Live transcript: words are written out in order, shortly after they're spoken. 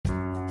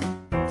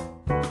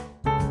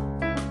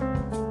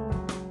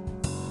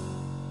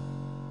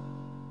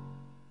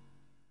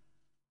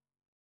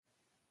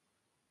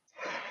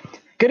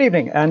Good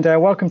evening, and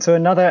welcome to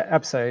another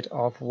episode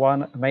of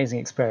One Amazing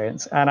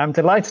Experience. And I'm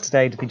delighted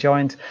today to be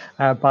joined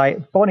by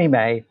Bonnie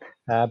May.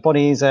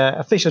 Bonnie's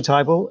official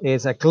title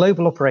is a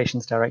Global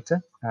Operations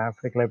Director for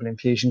the Global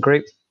Infusion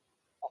Group.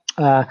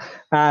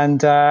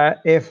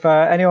 If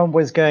anyone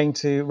was going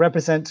to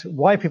represent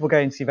why people go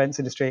into the events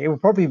industry, it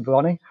would probably be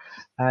Bonnie.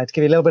 To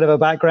give you a little bit of a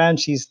background,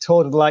 she's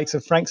toured with the likes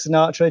of Frank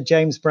Sinatra,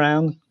 James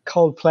Brown,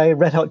 Coldplay,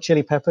 Red Hot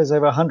Chili Peppers,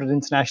 over 100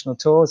 international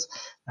tours,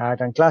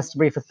 done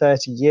Glastonbury for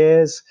 30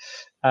 years.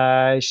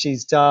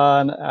 She's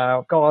done,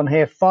 got on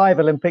here 5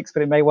 Olympics,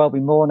 but it may well be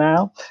more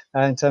now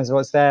in terms of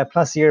what's there,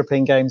 plus the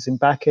European Games in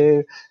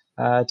Baku,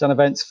 done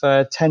events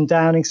for 10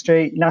 Downing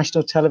Street,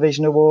 National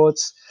Television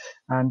Awards,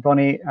 and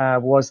Bonnie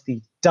was the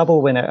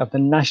double winner of the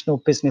National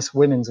Business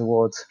Women's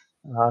Awards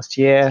last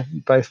year,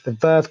 both the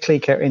Verve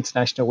Clicquot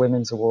International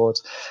Women's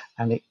Awards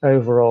and the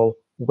overall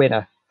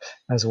winner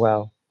as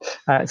well.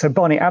 So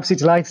Bonnie,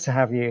 absolutely delighted to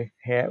have you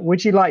here.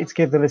 Would you like to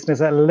give the listeners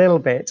a little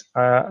bit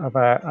of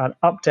an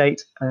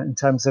update in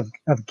terms of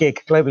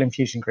GIG, Global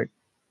Infusion Group?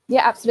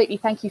 Yeah, absolutely.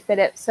 Thank you,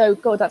 Philip. So,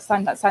 God, that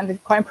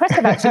sounded quite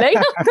impressive, actually.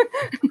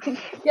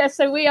 Yeah,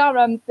 so we are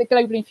the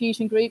Global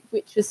Infusion Group,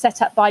 which was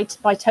set up by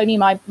Tony,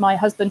 my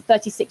husband,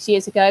 36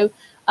 years ago.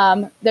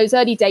 Those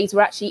early days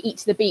were actually Eat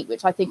to the Beat,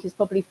 which I think is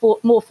probably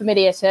more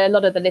familiar to a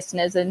lot of the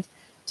listeners. And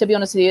to be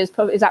honest with you,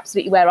 is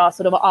absolutely where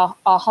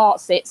our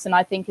heart sits, and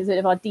I think is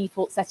our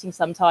default setting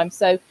sometimes.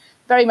 So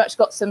very much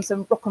got some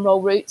rock and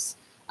roll roots.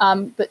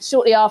 But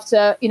shortly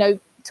after,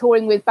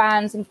 touring with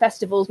bands and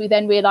festivals, we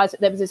then realised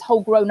that there was this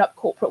whole grown-up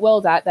corporate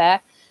world out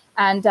there,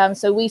 and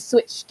so we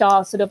switched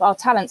our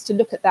talents to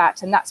look at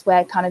that, and that's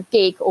where kind of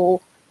GIG, or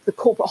the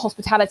corporate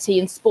hospitality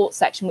and sports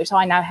section, which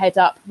I now head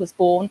up, was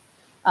born.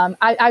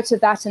 Out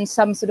of that, and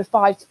some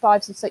 5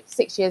 to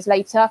 6 years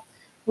later,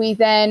 we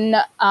then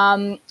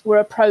were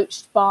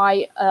approached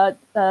by a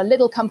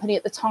little company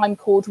at the time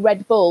called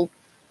Red Bull,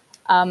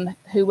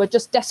 who were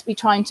just desperately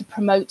trying to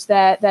promote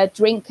their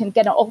drink and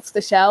get it off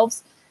the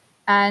shelves.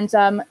 And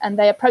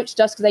they approached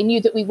us because they knew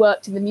that we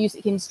worked in the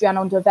music industry and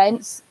on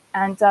events.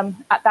 And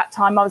at that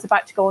time, I was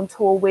about to go on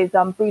tour with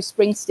Bruce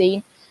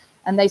Springsteen.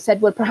 And they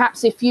said, well,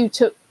 perhaps if you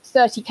took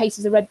 30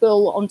 cases of Red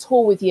Bull on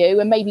tour with you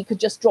and maybe could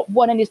just drop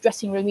one in his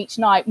dressing room each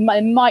night,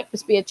 there might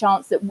just be a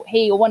chance that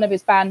he or one of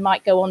his band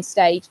might go on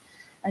stage.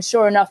 And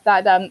sure enough,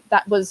 that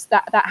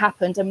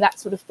happened. And that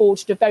sort of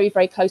forged a very,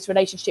 very close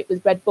relationship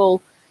with Red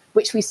Bull,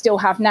 which we still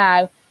have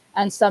now.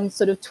 And some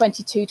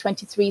 22,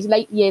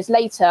 23 years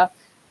later,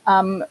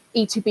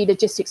 E2B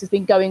Logistics has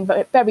been going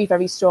very,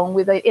 very strong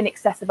with in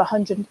excess of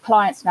 100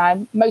 clients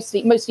now,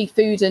 mostly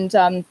food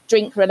and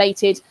drink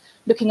related,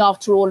 looking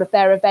after all of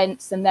their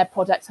events and their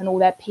products and all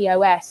their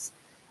POS.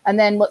 And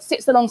then what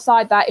sits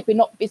alongside that, if we're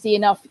not busy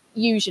enough,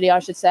 usually I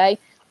should say,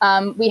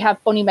 we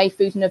have Bonnie May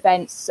Food and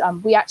Events.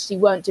 We actually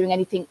weren't doing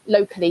anything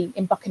locally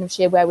in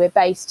Buckinghamshire where we're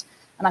based.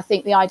 And I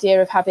think the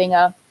idea of having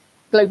a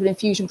Global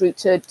Infusion Group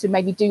to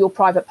maybe do your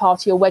private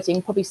party or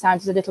wedding probably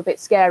sounds a little bit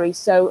scary.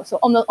 So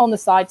on the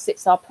side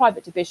sits our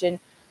private division,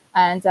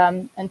 and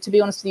to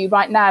be honest with you,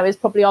 right now is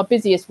probably our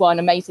busiest one,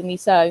 amazingly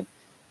so.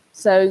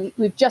 So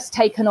we've just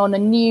taken on a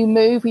new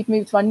move. We've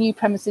moved to our new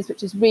premises,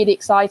 which is really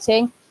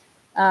exciting,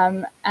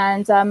 and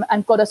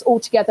got us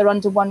all together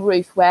under one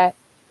roof, where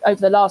over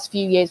the last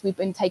few years we've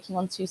been taking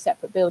on 2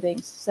 separate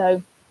buildings.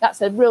 So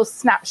that's a real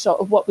snapshot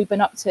of what we've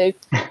been up to.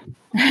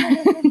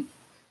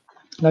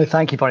 No,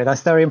 thank you, Bonnie.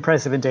 That's very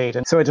impressive indeed.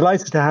 And so we're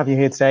delighted to have you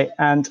here today.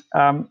 And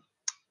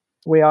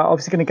we are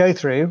obviously going to go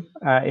through,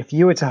 if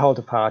you were to hold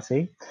a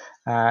party,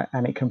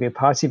 and it can be a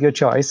party of your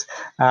choice,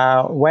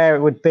 where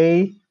it would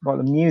be, what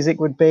the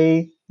music would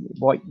be,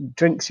 what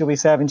drinks you'll be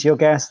serving to your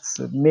guests,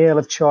 a meal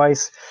of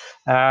choice,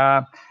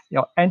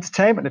 your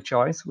entertainment of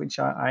choice, which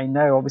I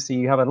know obviously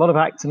you have a lot of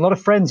acts and a lot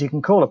of friends you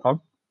can call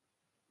upon.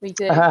 We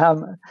do.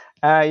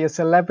 Your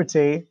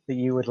celebrity that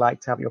you would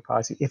like to have at your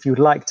party, if you would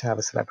like to have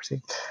a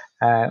celebrity,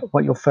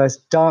 what your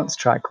first dance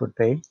track would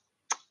be,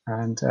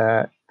 and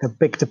the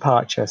big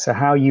departure, so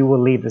how you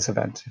will leave this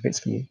event if it's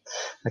for you.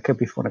 That could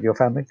be for one of your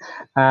family,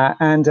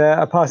 and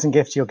a passing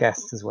gift to your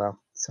guests as well.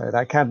 So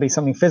that can be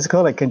something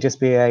physical, it can just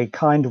be a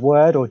kind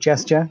word or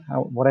gesture,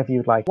 whatever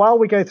you'd like. While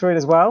we go through it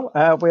as well,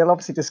 we'll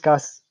obviously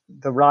discuss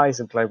the rise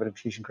of Global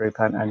Infusion Group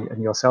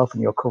and yourself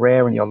and your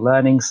career and your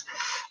learnings.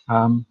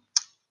 And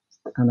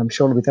I'm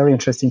sure it'll be very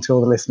interesting to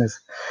all the listeners.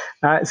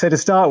 So to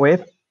start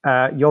with,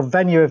 your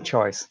venue of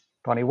choice.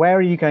 Bonnie, where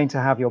are you going to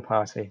have your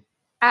party?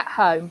 At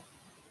home.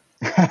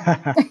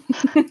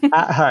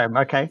 At home,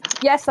 okay.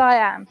 Yes, I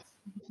am.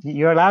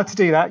 You're allowed to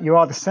do that. You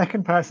are the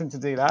second person to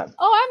do that.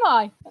 Oh, am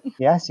I?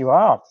 Yes, you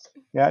are.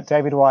 Yeah,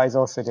 David Wise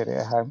also did it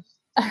at home.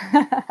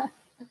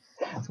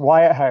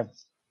 Why at home?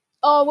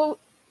 Oh, well,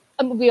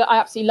 I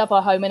absolutely love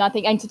our home, and I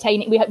think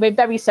entertaining. We're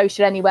very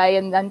social anyway,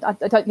 and I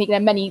don't think there are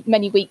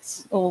many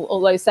weeks,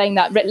 although saying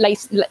that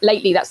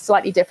lately that's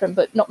slightly different,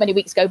 but not many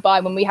weeks go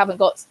by when we haven't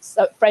got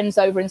friends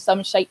over in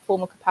some shape,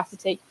 form, or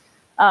capacity.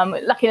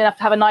 Lucky enough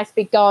to have a nice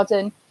big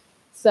garden,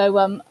 So,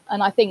 and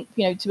I think,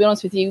 to be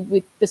honest with you,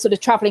 with the sort of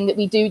travelling that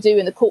we do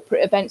and the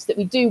corporate events that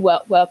we do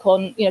work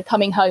on,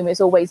 coming home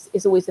is always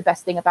the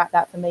best thing about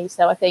that for me.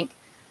 So I think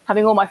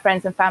having all my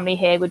friends and family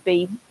here would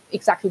be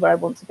exactly where I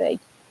want to be.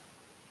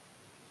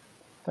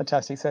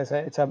 Fantastic. So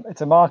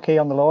it's a marquee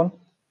on the lawn.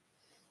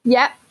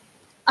 Yeah,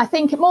 I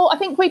think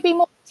we'd be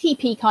more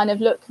TP kind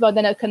of look rather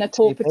than a kind of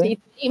corporate.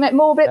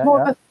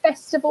 More of a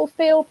festival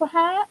feel,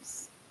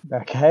 perhaps.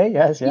 Okay.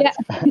 Yes. Yeah.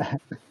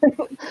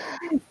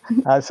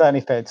 Certainly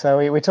fit. So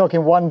we're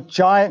talking one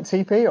giant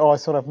teepee or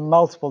sort of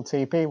multiple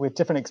teepee with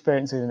different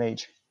experiences in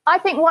each? I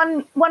think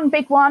one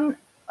big one.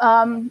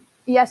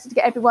 Yes, to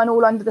get everyone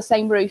all under the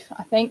same roof.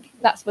 I think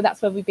that's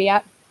where we'd be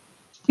at.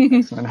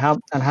 And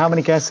how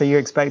many guests are you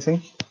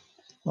expecting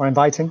or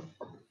inviting?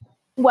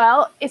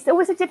 Well, it's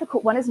always a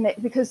difficult one, isn't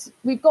it? Because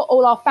we've got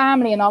all our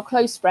family and our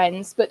close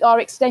friends, but our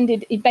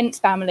extended events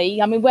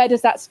family, I mean, where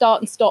does that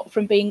start and stop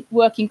from being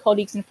working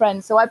colleagues and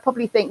friends? So I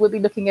probably think we'll be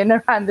looking in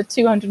around the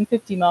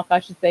 250 mark, I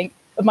should think,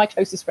 of my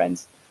closest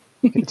friends.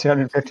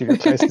 250 of your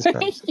closest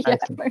friends. Yeah.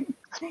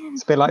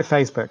 It's a bit like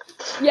Facebook.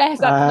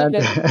 Yes,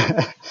 absolutely.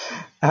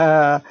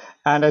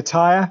 And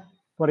attire,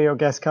 what are your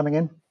guests coming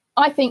in?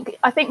 I think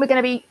we're going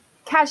to be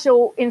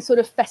casual in sort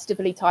of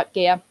festively type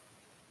gear.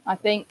 I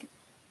think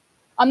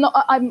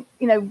I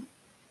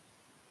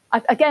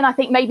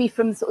think maybe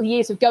from sort of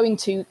years of going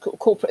to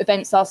corporate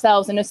events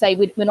ourselves, and I say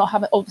we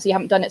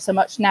haven't done it so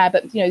much now,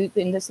 but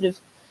in the sort of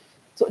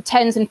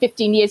 10s and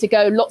 15 years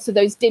ago, lots of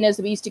those dinners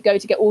that we used to go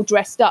to get all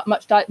dressed up,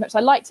 much I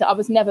liked it, I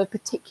was never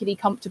particularly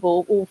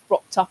comfortable, all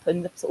frocked up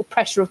and the sort of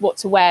pressure of what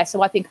to wear.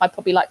 So I think I'd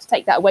probably like to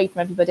take that away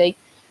from everybody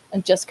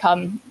and just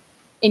come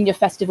in your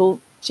festival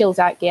chills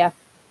out gear.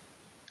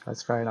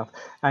 That's fair enough.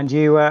 And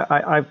you,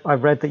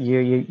 I've read that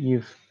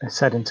you've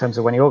said in terms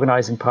of when you're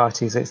organising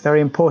parties, it's very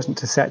important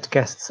to set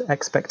guests'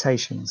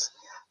 expectations.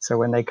 So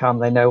when they come,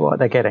 they know what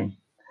they're getting.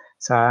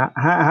 So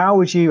how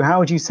would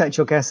you set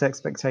your guests'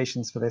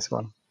 expectations for this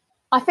one?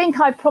 I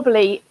think I'd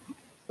probably,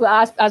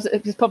 as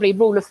is probably a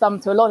rule of thumb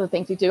to a lot of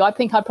things we do, I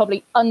think I'd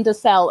probably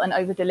undersell and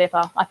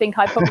overdeliver. I think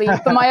I'd probably,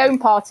 for my own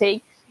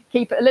party,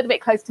 keep it a little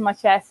bit close to my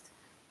chest,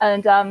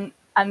 and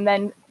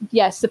then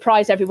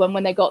surprise everyone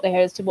when they got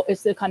there as to what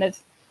is the kind of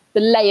the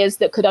layers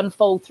that could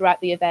unfold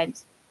throughout the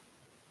event.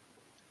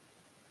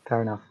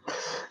 Fair enough.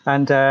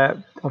 And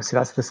obviously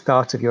that's the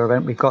start of your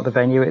event. We've got the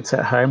venue, it's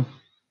at home.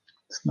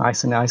 It's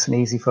nice and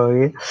easy for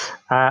you.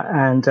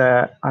 And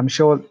I'm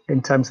sure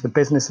in terms of the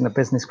business and the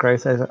business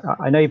growth,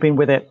 I know you've been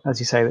with it, as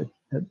you say,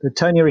 the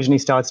Tony originally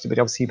started it, but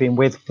obviously you've been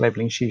with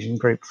Global Infusion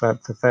Group for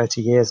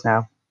 30 years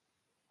now.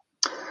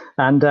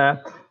 And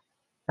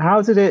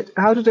how did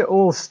it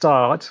all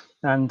start?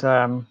 And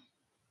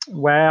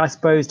where, I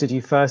suppose, did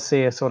you first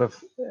see a sort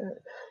of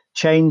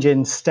change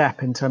in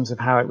step in terms of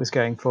how it was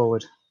going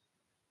forward?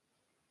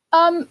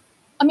 I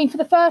mean,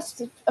 so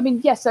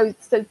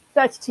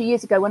 32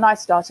 years ago when I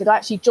started, I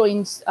actually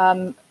joined sort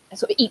of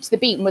Eat the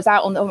Beat and was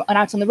out on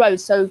the road.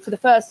 So for the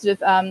first sort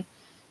of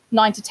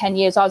 9 to 10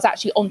 years, I was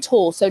actually on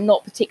tour, so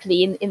not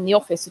particularly in the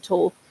office at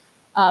all.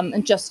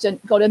 And just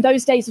got in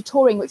those days of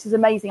touring, which is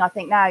amazing. I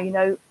think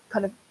now,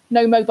 kind of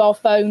no mobile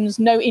phones,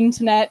 no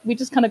internet. We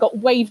just kind of got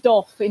waved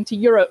off into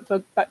Europe for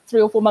about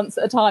 3 or 4 months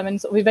at a time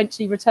and sort of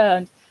eventually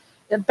returned.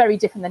 Very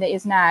different than it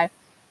is now.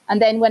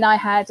 And then when I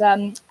had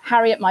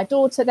Harriet, my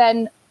daughter,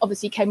 then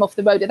obviously came off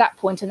the road at that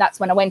point, and that's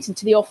when I went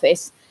into the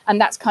office,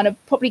 and that's kind of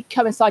probably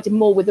coincided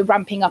more with the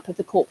ramping up of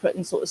the corporate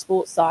and sort of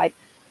sports side.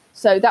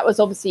 So that was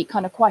obviously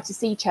kind of quite a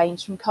sea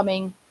change from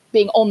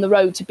being on the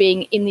road to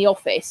being in the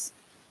office.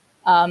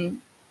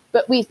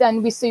 But we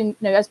soon,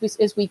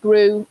 as we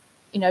grew,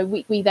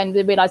 we then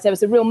realised there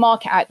was a real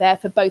market out there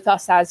for both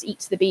us as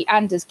Eat the Beat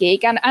and as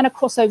Gig, and a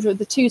crossover of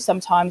the two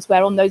sometimes,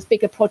 where on those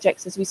bigger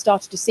projects, as we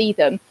started to see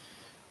them,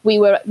 we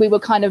were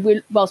kind of,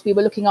 whilst we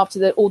were looking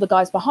after all the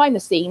guys behind the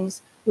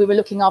scenes, we were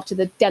looking after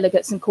the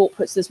delegates and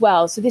corporates as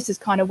well. So this is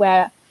kind of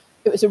where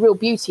it was a real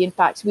beauty. In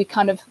fact, we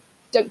kind of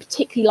don't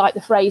particularly like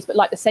the phrase, but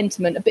like the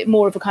sentiment, a bit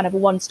more of a kind of a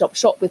one-stop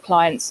shop with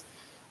clients.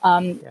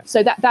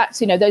 So that's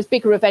those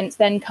bigger events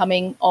then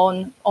coming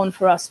on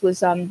for us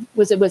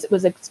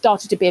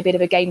started to be a bit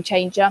of a game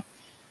changer.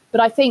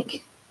 But I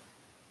think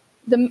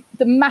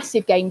the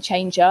massive game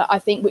changer, I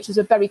think, which was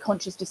a very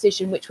conscious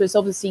decision, which was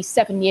obviously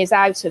 7 years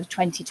out of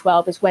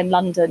 2012, is when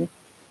London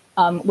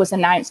was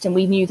announced, and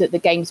we knew that the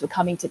games were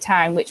coming to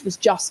town, which was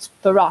just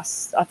for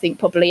us, I think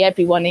probably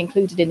everyone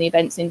included in the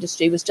events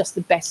industry, was just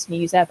the best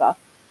news ever.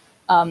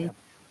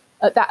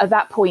 At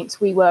that point,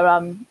 we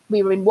were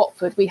in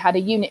Watford. We had a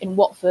unit in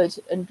Watford,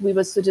 and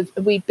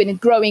we'd been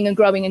growing and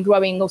growing and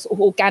growing sort of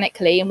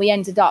organically, and we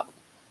ended up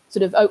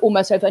sort of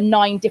almost over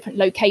 9 different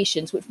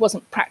locations, which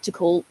wasn't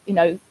practical,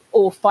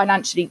 or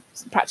financially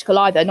practical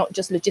either, not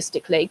just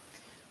logistically.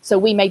 So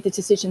we made the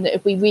decision that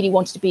if we really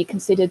wanted to be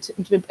considered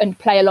and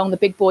play along the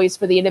big boys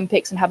for the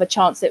Olympics and have a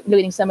chance at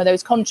winning some of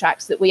those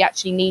contracts, that we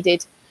actually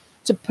needed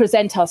to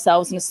present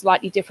ourselves in a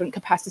slightly different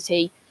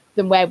capacity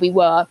than where we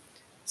were.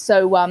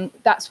 So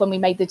that's when we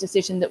made the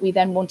decision that we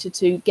then wanted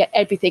to get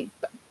everything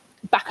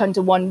back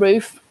under one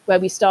roof where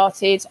we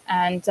started,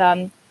 and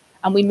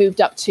and we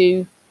moved up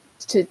to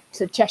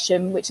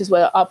Chesham, which is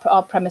where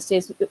our premise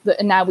is,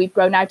 and now we've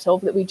grown out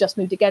of, that we've just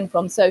moved again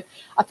from. So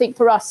I think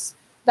for us,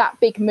 that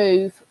big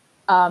move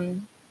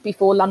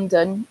before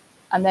London,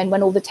 and then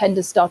when all the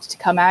tenders started to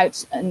come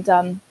out,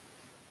 and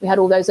we had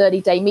all those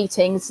early day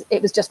meetings,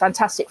 it was just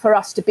fantastic for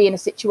us to be in a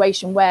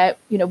situation where,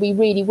 you know, we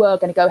really were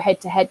going to go head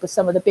to head with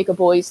some of the bigger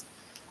boys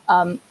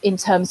in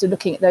terms of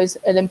looking at those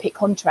Olympic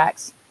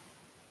contracts.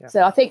 Yeah.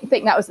 So I think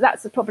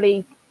that's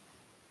probably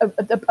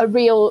a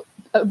real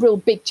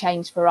big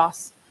change for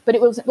us. But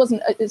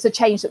it's a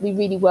change that we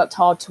really worked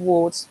hard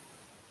towards.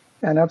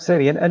 And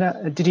absolutely.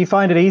 And did you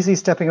find it easy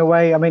stepping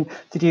away? I mean,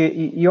 did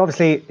you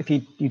obviously, if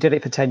you did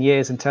it for 10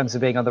 years in terms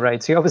of being on the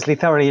road, so you obviously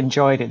thoroughly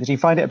enjoyed it. Did you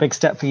find it a big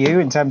step for you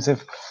in terms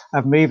of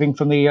moving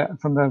from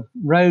the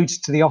road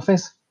to the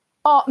office?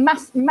 Oh,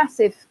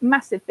 massive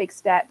big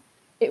step.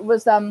 It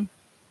was on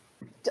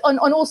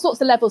all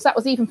sorts of levels. That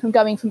was even from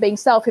going from being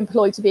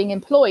self-employed to being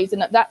employed.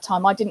 And at that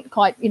time, I didn't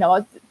quite, you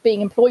know,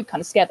 being employed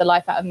kind of scared the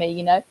life out of me,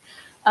 you know.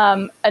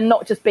 And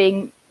not just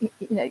being,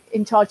 you know,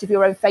 in charge of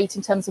your own fate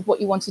in terms of what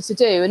you wanted to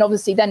do. And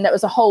obviously then there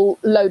was a whole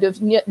load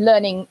of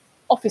learning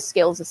office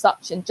skills as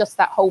such, and just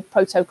that whole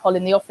protocol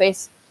in the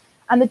office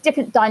and the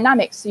different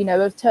dynamics, you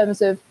know, in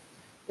terms of,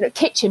 you know,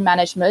 kitchen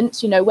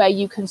management, you know, where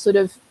you can sort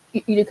of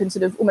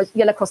almost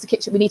yell across the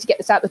kitchen, we need to get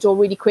this out the door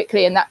really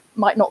quickly, and that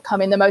might not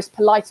come in the most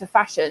polite of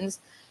fashions,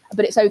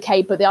 but it's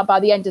okay. But by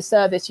the end of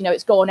service, you know,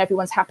 it's gone,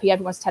 everyone's happy,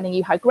 everyone's telling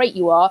you how great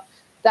you are.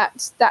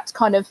 That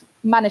kind of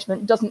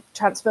management doesn't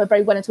transfer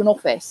very well into an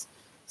office.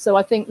 So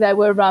I think there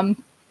were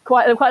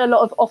quite a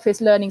lot of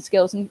office learning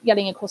skills, and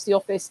yelling across the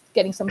office,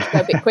 getting someone to go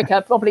a bit quicker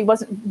probably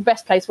wasn't the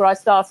best place where I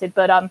started.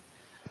 But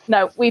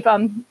no, we've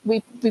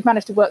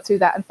managed to work through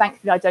that, and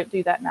thankfully I don't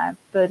do that now.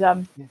 But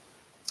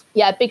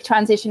yeah, big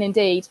transition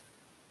indeed.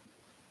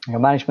 Your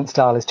management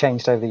style has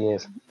changed over the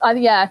years.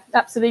 Yeah,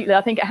 absolutely.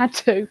 I think it had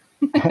to.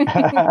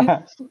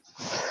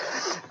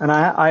 And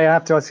I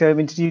have to ask you, I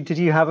mean, did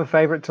you have a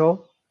favourite tour?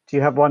 Do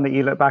you have one that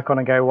you look back on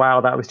and go,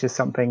 wow, that was just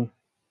something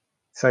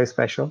so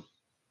special?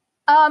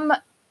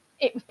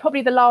 It was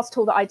probably the last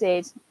tour that I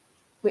did,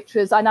 which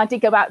was, and I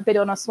did go out a bit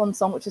on a swan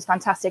song, which was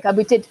fantastic.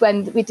 We did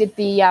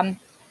the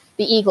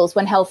Eagles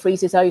When Hell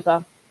Freezes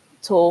Over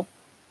tour,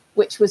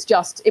 which was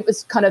it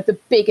was kind of the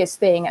biggest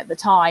thing at the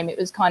time. It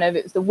was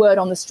the word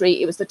on the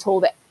street. It was the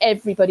tour that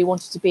everybody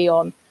wanted to be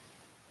on.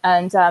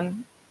 And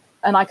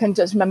I can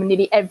just remember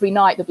nearly every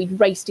night that we'd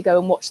race to go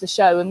and watch the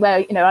show. And where,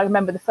 you know, I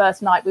remember the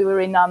first night we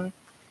were in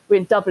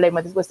Dublin,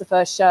 where this was the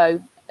first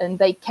show, and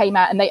they came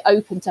out and they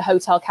opened to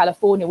Hotel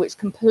California, which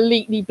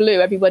completely blew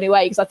everybody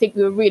away, because I think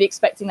we were really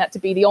expecting that to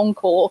be the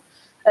encore,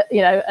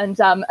 you know, and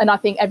I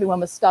think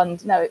everyone was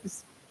stunned. No,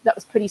 that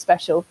was pretty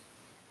special.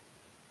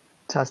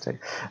 Fantastic.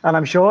 And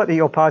I'm sure that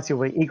your party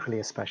will be equally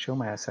as special,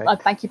 may I say. Oh,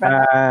 thank you very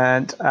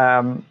much.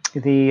 And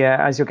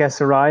as your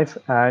guests arrive,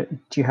 do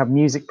you have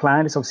music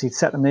planned? It's obviously to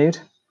set the mood.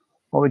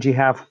 What would you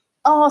have?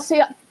 Oh,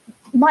 see,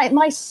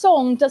 my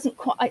song doesn't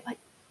quite...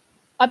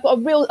 I've got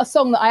a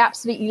song that I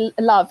absolutely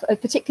love,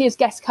 particularly as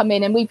guests come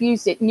in, and we've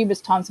used it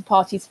numerous times for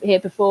parties here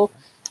before,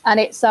 and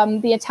it's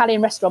The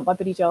Italian Restaurant by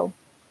Billy Joel.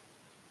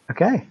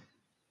 Okay.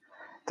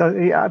 So,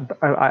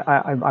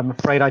 I'm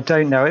afraid I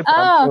don't know it, but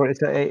I'm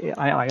sure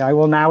I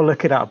will now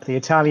look it up. The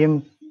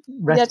Italian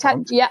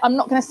Restaurant. Yeah, I'm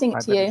not going to sing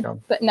it to you,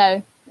 Joel. But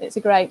no, it's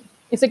great.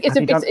 Have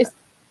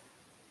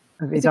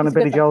you done a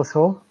Billy Joel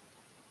tour?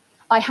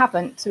 I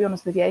haven't, to be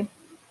honest with you.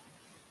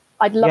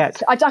 I'd love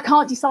to. I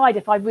can't decide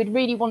if I would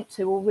really want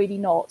to or really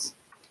not.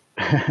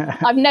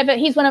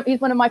 He's one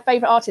of my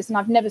favourite artists, and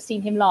I've never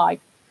seen him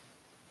live.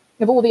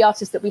 Of all the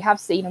artists that we have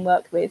seen and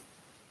worked with.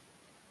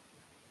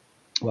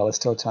 Well, there's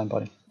still time,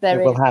 buddy.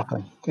 It will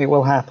happen. It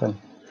will happen.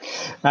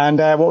 And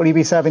what will you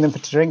be serving them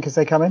to drink as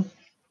they come in?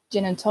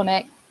 Gin and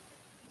tonic.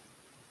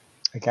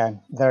 Again,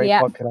 very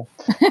popular.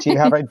 Do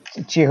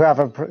you have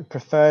a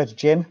preferred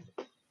gin?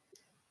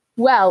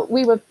 Well,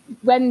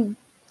 when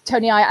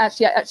Tony and I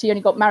actually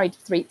only got married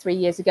three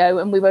years ago,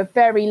 and we were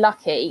very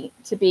lucky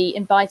to be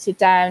invited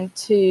down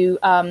to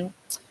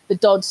the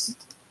Dodds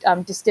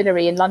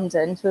distillery in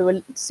London, who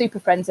were super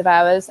friends of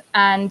ours,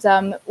 and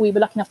we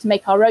were lucky enough to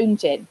make our own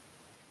gin,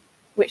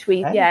 which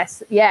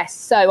yes.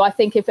 So I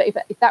think if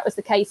that was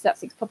the case,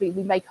 that's probably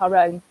we make our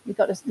own. We've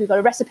got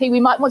a recipe. We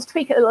might want to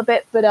tweak it a little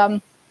bit,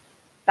 but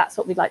that's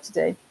what we'd like to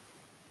do.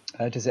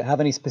 Does it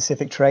have any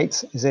specific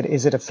traits? Is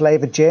it a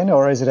flavoured gin,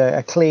 or is it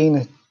a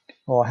clean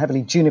or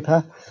heavily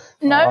juniper?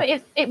 No,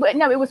 it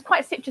was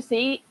quite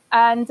citrusy,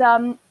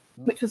 and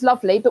which was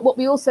lovely. But what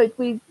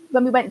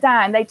when we went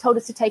down, they told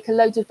us to take a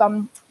load of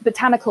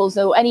botanicals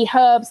or any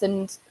herbs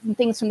and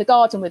things from the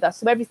garden with us.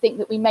 So everything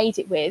that we made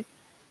it with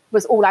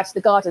was all out of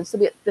the garden. So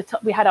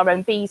we had our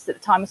own bees at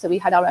the time. So we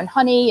had our own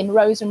honey and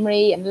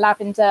rosemary and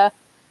lavender,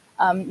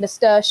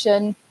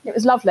 nasturtium. It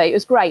was lovely. It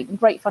was great and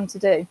great fun to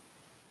do.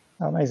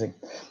 Oh, amazing.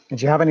 And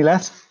do you have any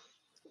left?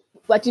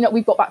 Well, do you know,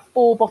 we've got about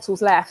 4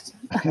 bottles left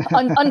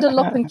under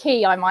lock and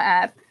key, I might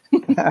add.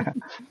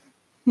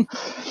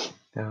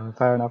 Yeah,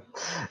 fair enough.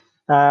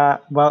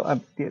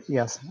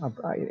 Yes,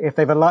 if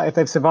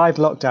they've survived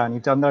lockdown,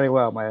 you've done very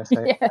well, may I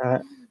say.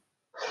 Yeah.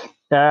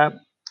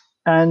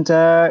 And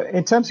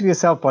in terms of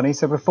yourself, Bonnie,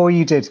 so before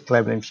you did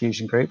Global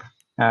Infusion Group,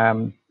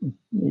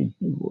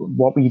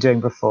 what were you doing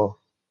before?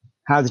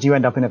 How did you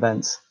end up in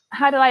events?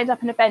 How did I end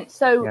up in events?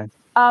 So, Yeah.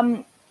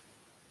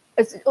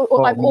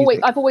 I've always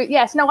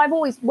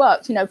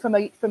worked, from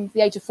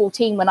the age of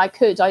 14 when I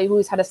could. I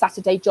always had a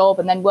Saturday job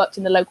and then worked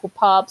in the local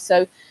pub.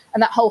 So,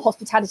 and that whole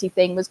hospitality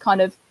thing was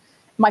kind of,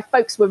 my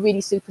folks were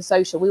really super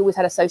social. We always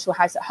had a social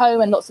house at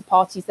home and lots of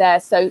parties there.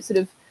 So sort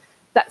of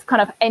that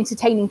kind of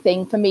entertaining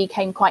thing for me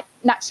came quite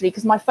naturally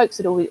because my folks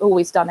had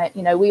always done it.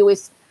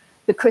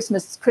 The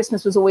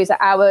Christmas was always at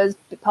ours.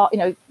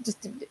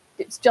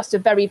 It's just a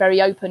very,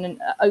 very open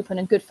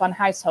and good fun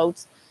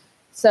household.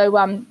 So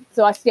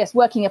I guess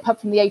working a pub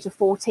from the age of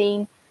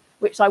 14,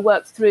 which I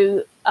worked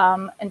through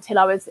until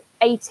I was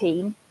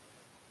 18.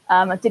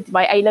 I did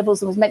my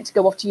A-levels and was meant to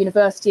go off to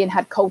university and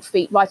had cold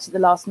feet right at the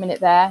last minute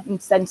there, and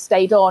then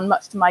stayed on,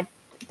 much to my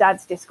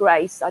dad's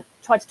disgrace. I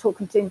tried to talk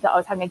him into that I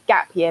was having a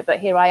gap year, but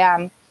here I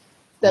am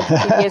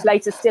 32 years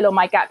later, still on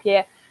my gap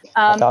year.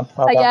 Well done.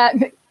 Yeah,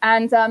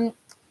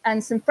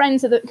 and some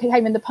friends that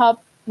came in the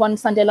pub one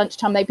Sunday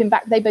lunchtime.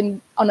 They've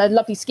been on a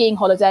lovely skiing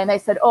holiday, and they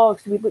said, "Oh,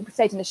 we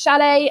stayed in a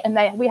chalet, and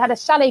we had a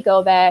chalet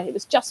girl there. It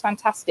was just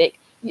fantastic.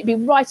 It'd be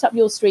right up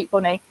your street,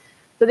 Bonnie."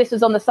 So this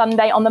was on the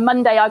Sunday. On the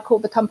Monday, I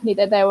called the company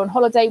that they were on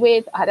holiday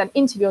with. I had an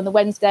interview on the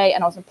Wednesday,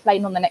 and I was on a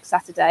plane on the next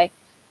Saturday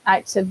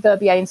out to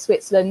Verbier in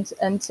Switzerland,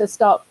 and to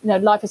start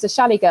life as a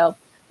chalet girl,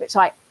 which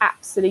I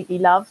absolutely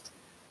loved.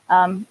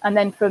 And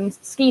then from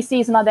ski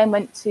season, I then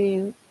went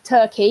to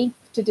Turkey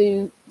to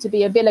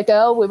be a villa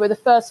girl. We were the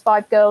first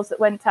 5 girls that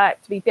went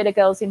out to be villa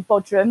girls in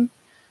Bodrum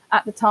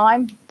at the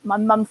time. My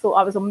mum thought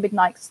I was on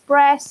Midnight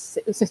Express.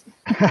 It was just,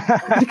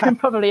 you can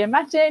probably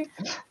imagine.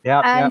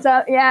 And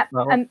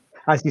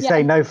as you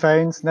say, no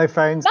phones,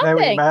 nothing. No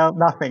email,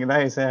 nothing.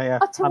 Those,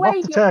 I'm off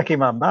to Turkey,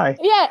 Mum. Bye.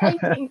 Yeah,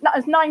 18. I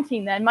was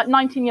 19 then. My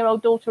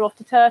 19-year-old daughter off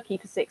to Turkey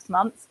for 6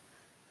 months.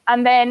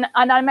 And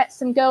I met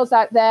some girls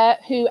out there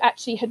who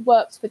actually had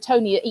worked for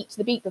Tony at Eat to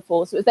the Beat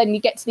before. So it was then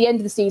you get to the end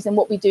of the season,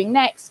 what we're doing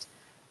next.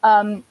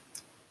 I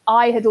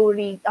had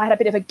a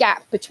bit of a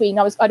gap between,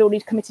 I'd already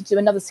committed to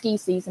another ski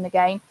season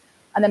again.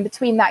 And then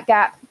between that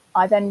gap,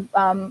 I then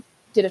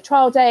did a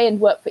trial day and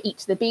worked for Eat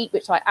to the Beat,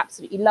 which I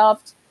absolutely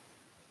loved.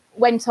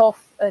 Went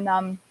off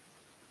and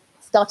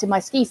started my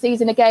ski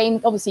season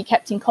again, obviously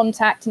kept in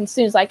contact. And as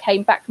soon as I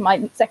came back from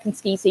my second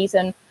ski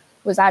season,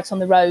 was out on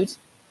the road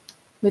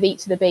with Eat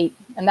to the Beat.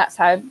 And that's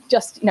how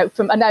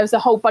and there was a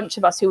whole bunch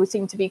of us who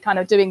seemed to be kind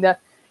of doing the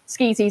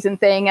ski season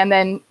thing and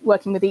then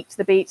working with Eat to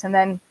the Beat. And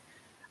then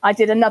I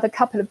did another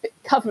couple of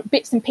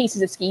bits and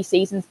pieces of ski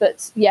seasons.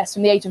 But yes,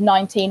 from the age of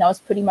 19, I was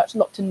pretty much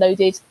locked and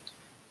loaded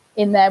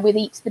in there with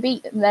Eat to the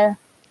Beat. And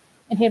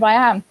here I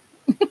am,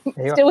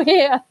 still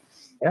here.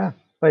 Yeah.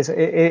 Well,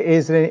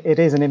 it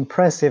is an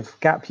impressive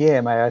gap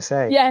year, may I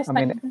say. Yes. I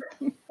mean,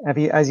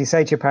 as you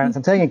say to your parents,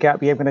 I'm taking a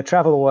gap year, I'm going to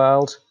travel the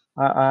world.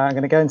 I'm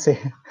going to go and see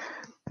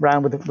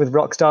around with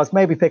rock stars,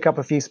 maybe pick up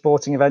a few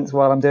sporting events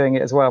while I'm doing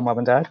it as well, Mum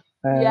and Dad.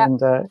 And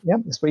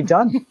that's what you've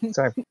done.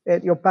 So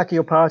you're back at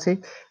your party.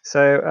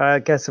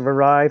 So guests have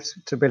arrived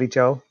to Billy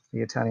Joel,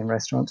 the Italian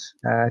restaurant.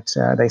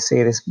 They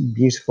see this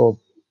beautiful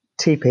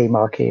teepee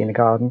marquee in the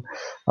garden,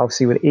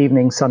 obviously with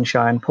evening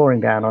sunshine pouring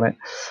down on it.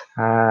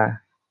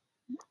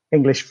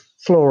 English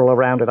floral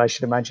around it, I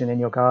should imagine, in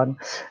your garden.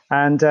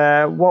 And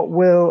what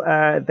will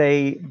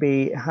they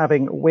be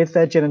having with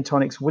their gin and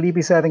tonics? Will you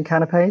be serving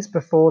canapes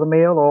before the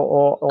meal,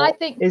 or I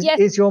think,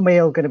 is your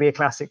meal going to be a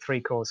classic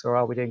 3-course, or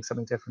are we doing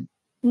something different?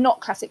 Not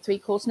classic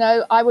 3-course,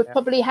 no. I would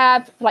probably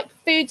have like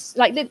foods,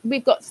 like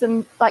we've got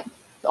some like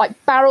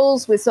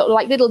barrels with sort of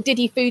like little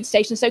diddy food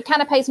stations. So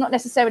canapes not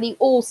necessarily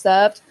all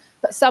served,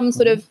 but some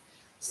sort of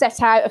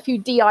set out, a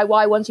few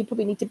DIY ones you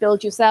probably need to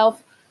build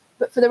yourself.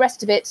 But for the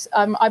rest of it,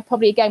 I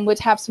probably, again, would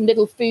have some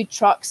little food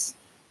trucks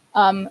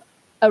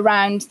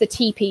around the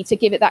teepee to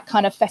give it that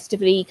kind of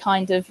festively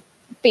kind of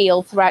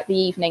feel throughout the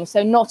evening.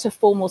 So not a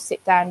formal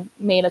sit-down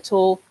meal at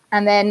all.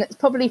 And then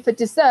probably for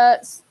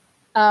desserts,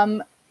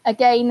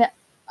 again,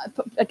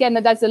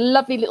 there's a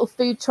lovely little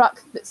food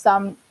truck that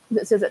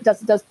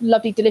does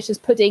lovely, delicious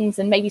puddings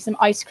and maybe some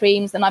ice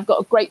creams. And I've got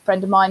a great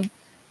friend of mine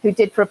who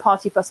did for a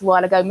party for us a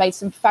while ago, made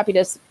some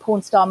fabulous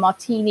porn star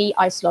martini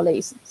ice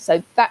lollies.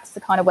 So that's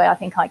the kind of way I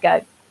think I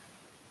go.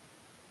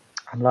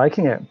 I'm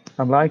liking it.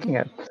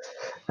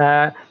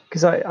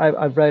 Because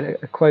I've read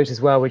a quote as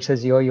well, which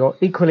says you're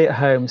equally at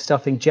home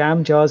stuffing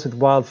jam jars with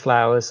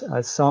wildflowers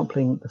as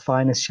sampling the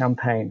finest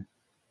champagne.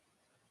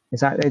 Is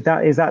that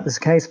the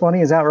case,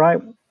 Bonnie? Is that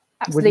right?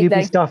 Absolutely.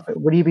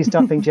 Will you be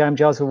stuffing jam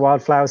jars with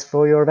wildflowers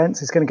for your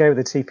events? It's going to go with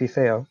the teepee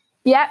feel.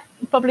 Yeah,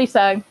 probably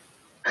so.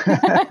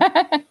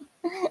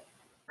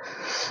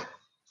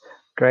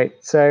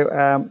 Great.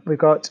 So we've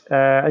got,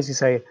 as you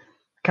say,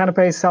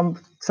 canapes,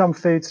 some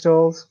food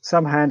stalls,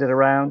 some handed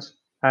around,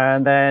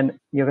 and then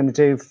you're going to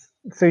do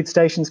food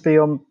stations for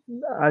your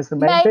as the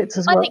main bits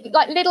as well. I think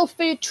like little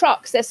food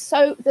trucks.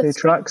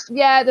 Trucks.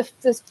 Yeah,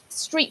 the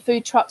street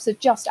food trucks are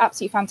just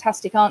absolutely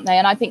fantastic, aren't they?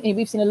 And I think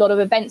we've seen a lot of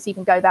events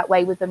even go that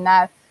way with them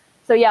now.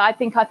 yeah, I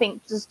think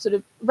just sort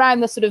of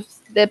around the sort of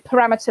the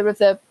parameter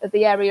of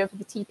the area of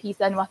the TPs,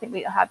 then I think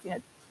we have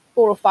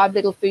 4 or 5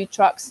 little food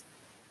trucks,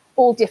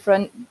 all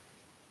different,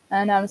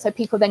 and so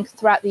people then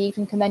throughout the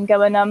evening can then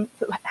go and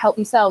help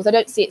themselves. I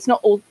don't see it's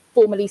not all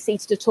formally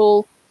seated at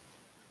all,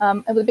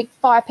 and with a big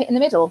fire pit in the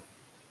middle.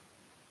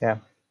 Yeah,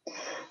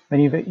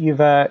 and you've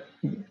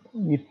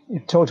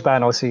talked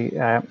about, obviously,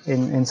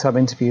 in some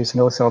interviews,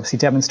 and also obviously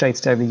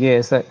demonstrated over the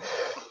years that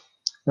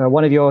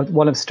one of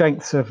the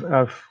strengths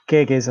of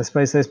Gig is, I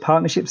suppose, those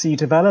partnerships that you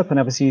develop. And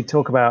obviously you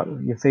talk about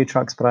your food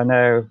trucks, but I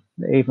know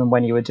even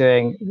when you were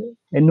doing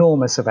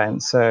enormous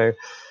events, so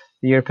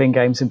the European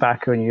Games in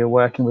Baku, and you're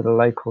working with a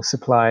local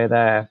supplier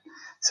there.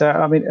 So,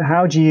 I mean,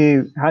 how do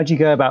you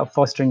go about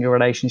fostering your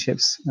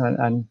relationships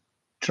and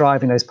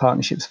driving those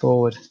partnerships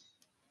forward?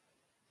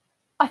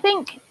 I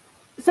think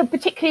so,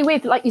 particularly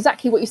with like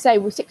exactly what you say,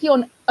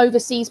 particularly on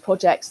overseas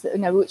projects that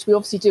which we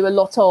obviously do a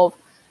lot of.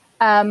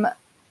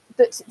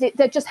 That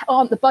there just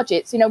aren't the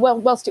budgets.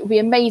 Whilst it would be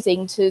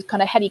amazing to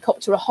kind of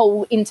helicopter a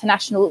whole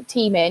international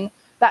team in,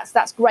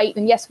 that's great,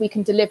 and yes, we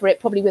can deliver it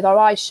probably with our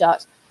eyes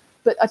shut.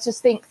 But I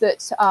just think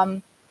that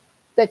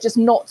they're just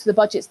not the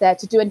budgets there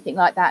to do anything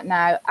like that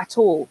now at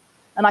all.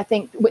 And I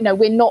think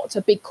we're not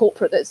a big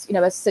corporate that's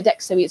as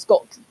Sodexo, it's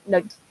got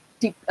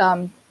deep,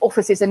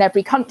 offices in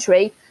every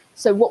country.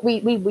 So what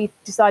we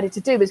decided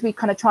to do is we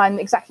kind of try and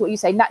exactly what you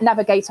say,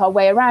 navigate our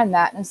way around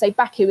that, and say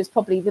Baku is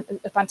probably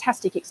a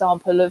fantastic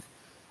example of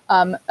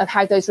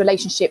how those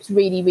relationships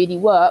really, really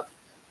work,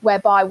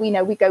 whereby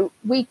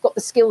we've got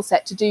the skill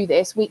set to do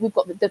this. We've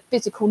got the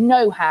physical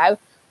know-how,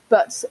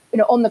 but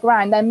on the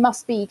ground, there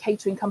must be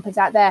catering companies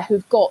out there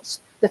who've got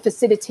the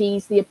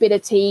facilities, the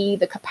ability,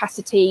 the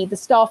capacity, the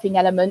staffing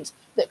element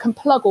that can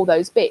plug all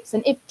those bits.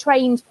 And if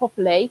trained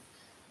properly,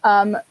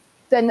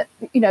 then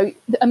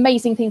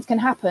amazing things can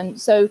happen.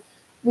 So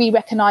we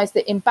recognised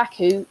that in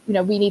Baku,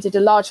 we needed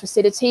a large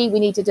facility. We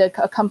needed a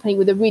company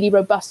with a really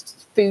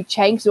robust food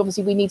chain, because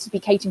obviously we need to be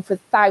catering for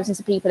thousands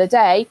of people a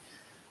day.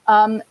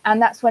 And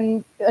that's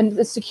when, and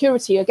the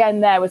security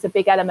again there was a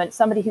big element.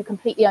 Somebody who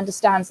completely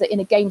understands that in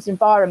a games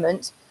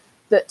environment,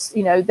 that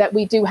that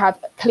we do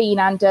have clean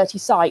and dirty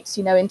sites.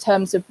 In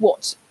terms of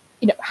what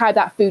how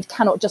that food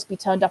cannot just be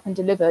turned up and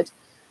delivered.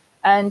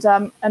 And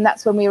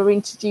that's when we were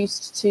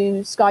introduced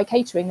to Sky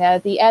Catering. They're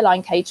the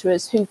airline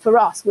caterers who, for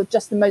us, were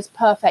just the most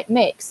perfect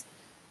mix.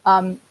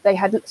 They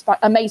had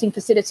amazing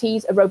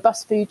facilities, a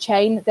robust food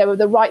chain. They were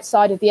the right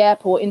side of the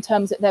airport in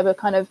terms that they were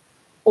kind of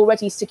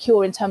already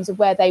secure in terms of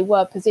where they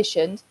were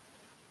positioned.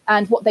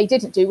 And what they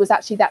didn't do was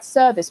actually that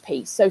service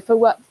piece. So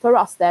for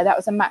us there, that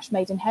was a match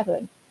made in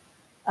heaven.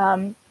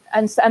 And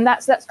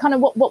that's kind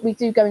of what we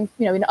do going,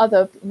 in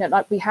other,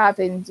 like we have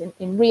in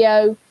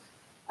Rio,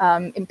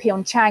 in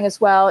Pyeongchang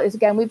as well, is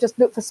again, we've just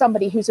looked for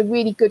somebody who's a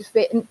really good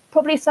fit, and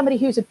probably somebody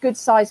who's a good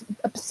size,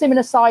 a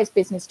similar size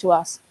business to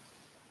us,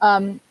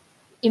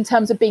 in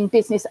terms of being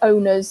business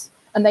owners,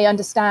 and they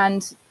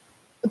understand,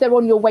 they're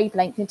on your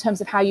wavelength in terms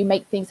of how you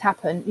make things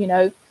happen,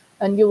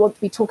 and you want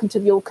to be talking to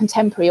your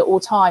contemporary at all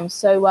times.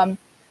 So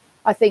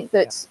I think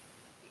that,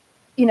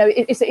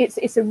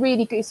 it's a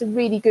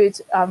really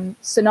good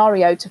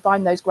scenario to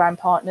find those ground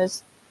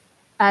partners.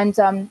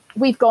 And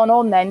we've gone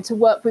on then to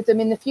work with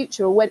them in the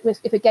future, or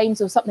if a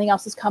games or something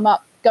else has come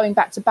up, going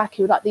back to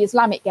Baku, like the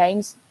Islamic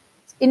Games,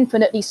 it's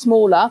infinitely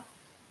smaller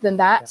than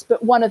that. Yeah.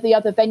 But one of the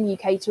other venue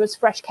caterers,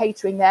 Fresh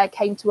Catering there,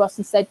 came to us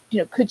and said,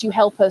 could you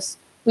help us?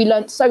 We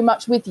learned so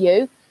much with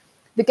you.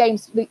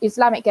 The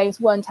Islamic Games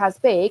weren't as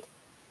big,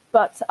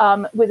 but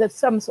with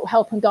some sort of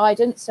help and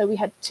guidance. So we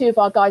had 2 of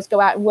our guys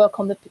go out and work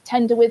on the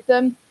tender with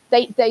them.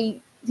 The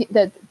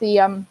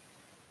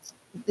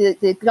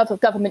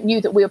government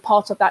knew that we were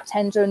part of that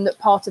tender, and that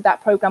part of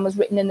that program was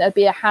written in. There'd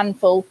be a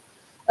handful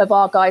of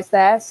our guys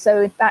there,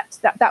 so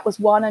that was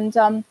one,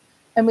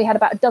 and we had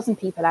about a dozen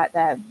people out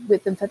there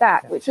with them for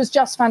that, which was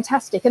just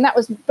fantastic. And that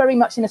was very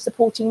much in a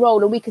supporting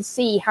role, and we could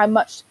see how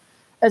much,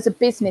 as a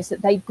business,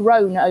 that they'd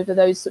grown over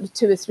those sort of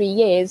 2 or 3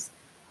 years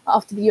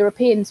after the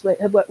Europeans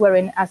were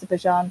in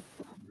Azerbaijan.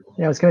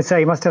 Yeah, I was going to say,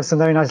 you must have some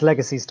very nice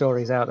legacy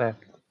stories out there.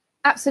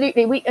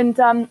 Absolutely,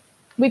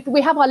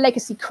 we have our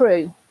legacy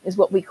crew, is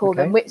what we call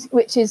them,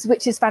 which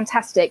is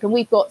fantastic. And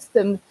we've got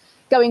them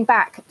going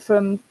back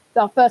from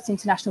our first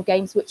international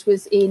games, which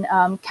was in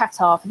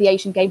Qatar for the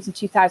Asian Games in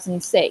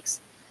 2006.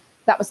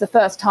 That was the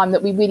first time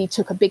that we really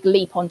took a big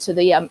leap onto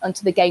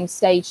the game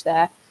stage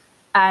there.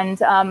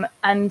 And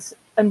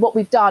what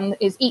we've done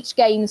is each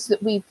games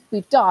that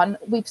we've done,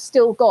 we've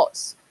still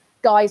got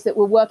guys that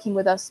were working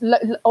with us,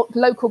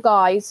 local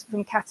guys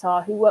from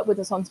Qatar who worked with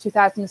us on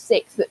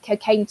 2006 that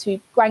came to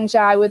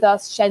Guangzhou with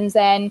us,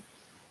 Shenzhen,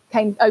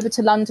 came over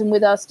to London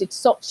with us, did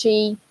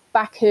Sochi,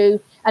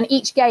 Baku, and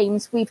each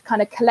games we've kind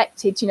of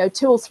collected, 2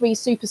 or 3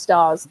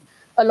 superstars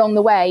along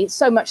the way,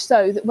 so much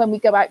so that when we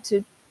go out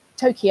to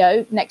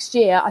Tokyo next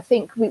year, I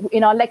think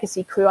in our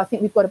legacy crew, I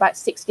think we've got about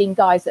 16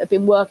 guys that have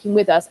been working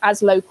with us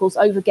as locals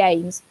over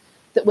games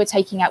that we're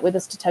taking out with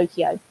us to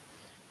Tokyo.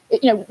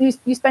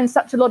 You spend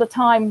such a lot of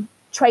time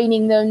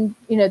training them.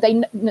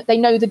 They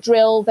know the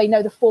drill, they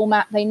know the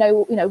format, they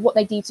know what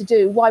they need to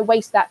do. Why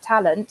waste that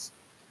talent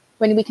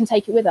when we can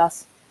take it with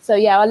us? So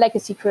yeah, our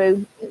legacy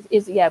crew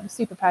is we're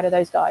super proud of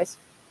those guys.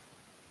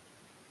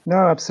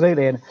 No,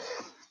 absolutely, and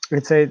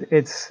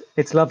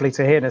it's lovely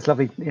to hear, and it's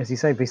lovely, as you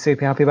say, be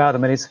super happy about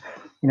them. And it's,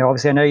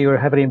 obviously, I know you were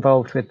heavily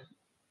involved with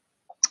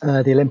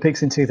the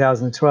Olympics in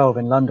 2012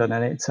 in London,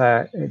 and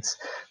it's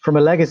from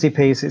a legacy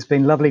piece. It's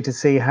been lovely to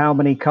see how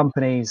many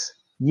companies,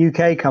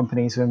 UK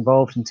companies, who were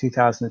involved in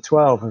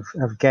 2012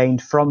 have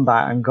gained from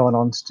that and gone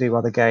on to do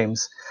other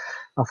games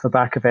off the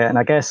back of it. And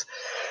I guess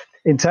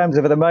in terms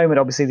of at the moment,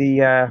 obviously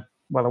the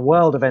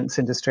world events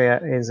industry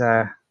is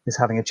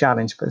having a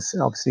challenge, but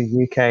obviously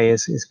the UK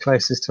is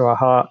closest to our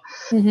heart.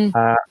 Mm-hmm.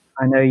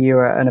 I know you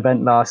were at an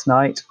event last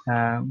night.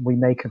 We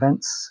Make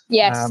Events.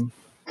 Yes.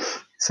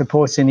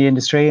 Supporting the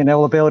industry, and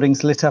all the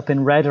buildings lit up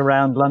in red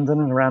around London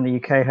and around the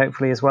UK,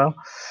 hopefully as well.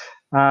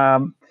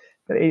 But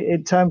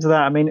in terms of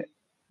that, I mean,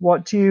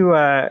 what do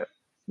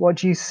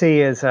you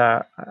see as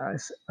I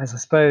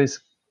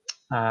suppose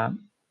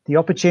the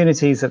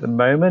opportunities at the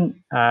moment,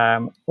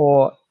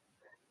 or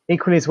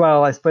equally as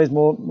well, I suppose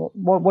more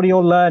what are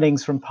your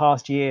learnings from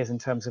past years in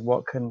terms of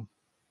what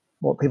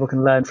people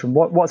can learn from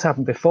what's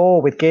happened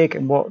before with GIG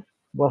and what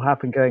will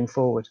happen going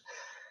forward?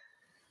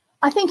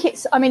 I think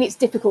it's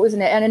difficult,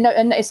 isn't it? And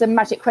it's a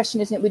magic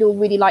question, isn't it? We'd all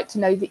really like to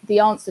know the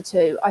answer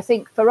to. I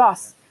think for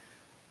us,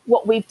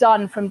 what we've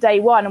done from day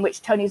one, and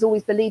which Tony's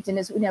always believed in,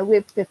 is,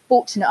 we're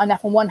fortunate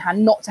enough on one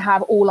hand not to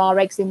have all our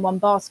eggs in one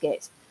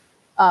basket.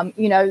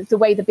 The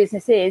way the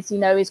business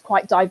is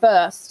quite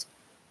diverse.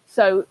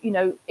 So,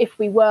 if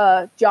we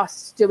were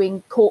just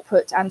doing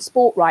corporate and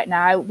sport right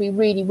now, we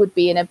really would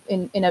be in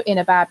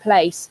a bad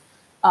place.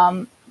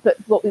 But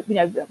what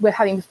we're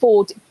having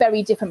 4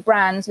 very different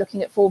brands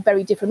looking at 4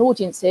 very different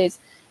audiences.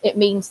 It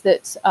means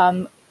that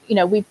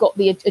we've got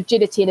the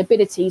agility and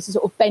abilities to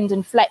sort of bend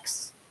and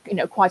flex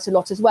quite a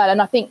lot as well.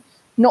 And I think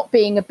not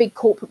being a big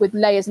corporate with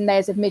layers and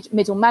layers of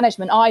middle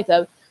management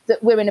either,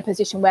 that we're in a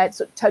position where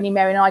sort of Tony,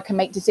 Mary, and I can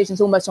make decisions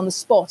almost on the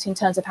spot in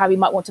terms of how we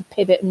might want to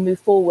pivot and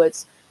move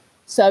forwards.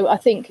 So I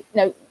think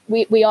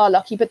we are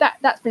lucky, but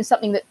that's been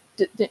something that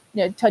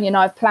Tony and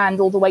I have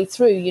planned all the way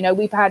through.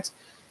 We've had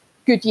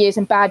good years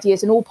and bad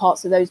years in all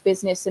parts of those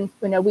business, and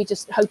we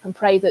just hope and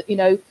pray that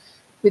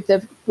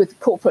with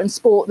corporate and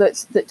sport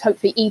that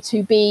hopefully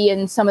E2B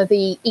and some of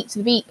the Eat to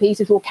the Beat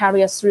pieces will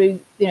carry us through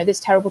this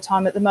terrible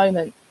time at the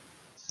moment.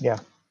 Yeah.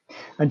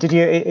 And did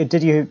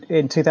you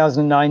in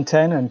 2009,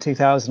 10 and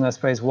 2000, I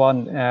suppose,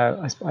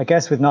 I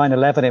guess with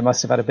 9/11 it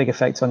must have had a big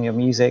effect on your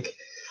music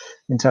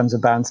in terms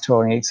of bands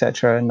touring,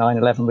 etc. And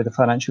 9/11 with the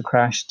financial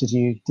crash, did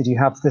you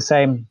have the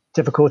same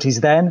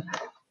difficulties then?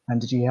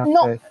 And did you have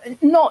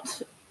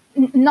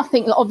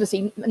nothing,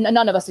 obviously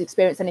none of us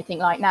experienced anything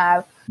like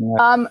now.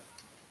 Yeah.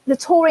 The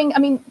touring,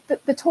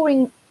 the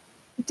touring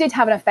did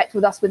have an effect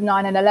with us with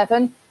 9 and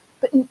 11,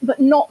 but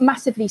not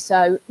massively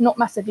so.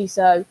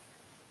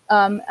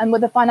 And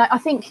with the finance, I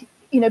think,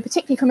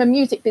 particularly from a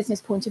music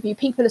business point of view,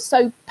 people are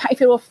so,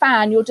 if you're a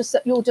fan, you're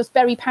just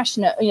very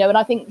passionate, and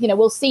I think,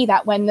 we'll see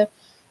that when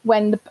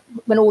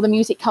all the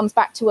music comes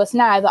back to us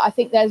now, that I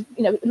think there's,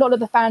 a lot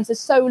of the fans are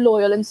so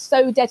loyal and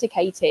so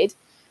dedicated,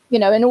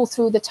 and all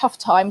through the tough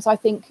times, I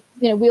think,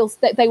 they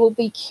will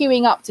be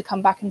queuing up to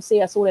come back and see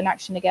us all in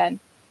action again.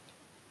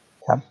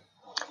 Yeah,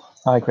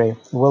 I agree.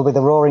 We'll be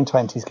the roaring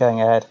 20s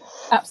going ahead.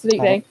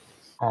 Absolutely.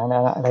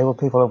 And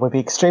people will be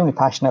extremely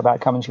passionate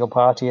about coming to your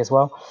party as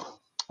well.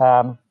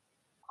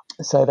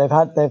 So they've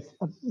had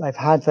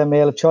their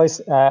meal of choice.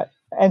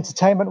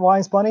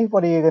 Entertainment-wise, Bonnie, how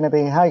are you going to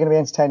be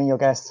entertaining your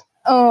guests?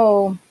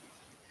 Oh,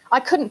 I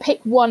couldn't pick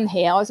one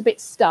here. I was a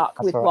bit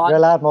stuck with one. You're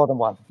allowed more than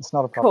one. It's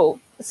not a problem. Cool.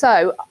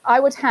 So I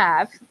would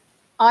have,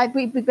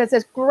 because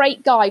there's a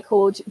great guy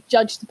called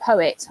Judge the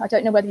Poet. I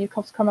don't know whether you've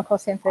come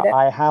across him, Philip.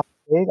 I have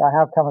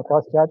come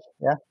across Judge.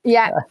 Yeah.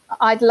 Yeah,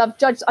 I'd love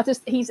Judge.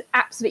 He's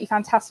absolutely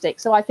fantastic.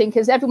 So I think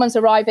as everyone's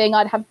arriving,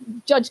 I'd have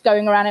Judge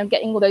going around and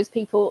getting all those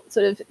people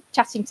sort of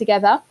chatting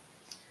together.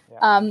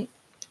 Yeah.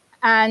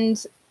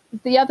 And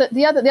the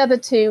other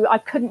 2, I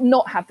couldn't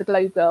not have the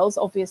Globe Girls,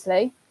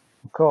 obviously.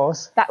 Of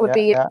course. That would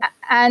be,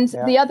 and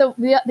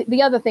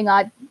the other thing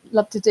I'd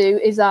love to do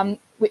is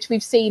which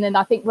we've seen, and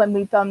I think when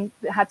we've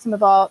had some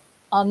of our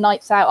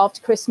nights out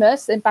after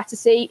Christmas in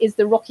Battersea, is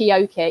the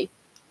Rockyoke.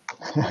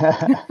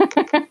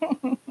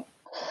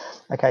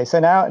 Okay, so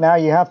now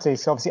you have to.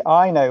 So obviously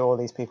I know all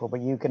these people,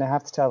 but you're going to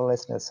have to tell the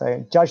listeners.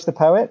 So Judge the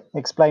Poet,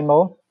 explain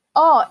more.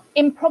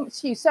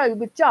 Impromptu. So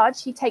with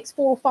Judge, he takes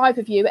 4 or 5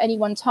 of you at any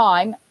one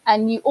time,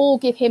 and you all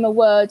give him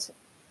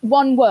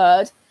one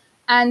word,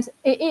 and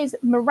it is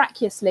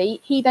miraculously,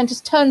 he then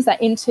just turns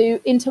that into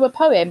a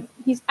poem.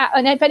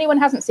 And if anyone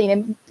hasn't seen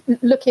him,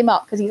 look him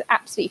up, because he's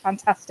absolutely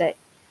fantastic.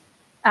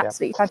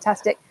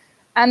 Fantastic.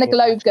 And the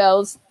Globe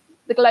Girls.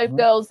 The Globe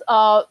Girls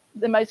are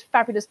the most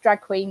fabulous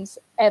drag queens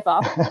ever.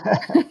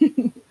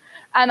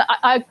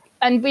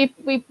 And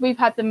we've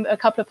had them a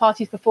couple of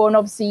parties before, and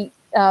obviously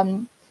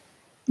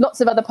lots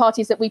of other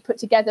parties that we put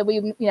together,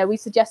 we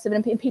suggest them,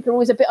 and people are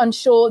always a bit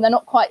unsure, and they're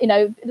not quite,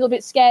 a little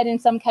bit scared in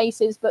some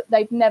cases, but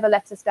they've never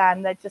let us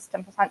down. They're just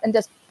 10%, and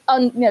just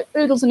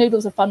oodles and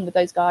oodles of fun with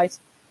those guys.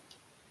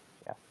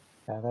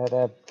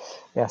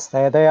 Yes,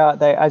 they are.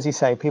 They, as you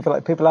say, people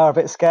are a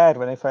bit scared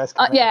when they first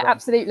come. Yeah,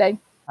 absolutely.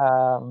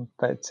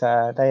 But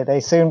they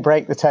soon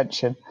break the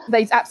tension.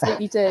 They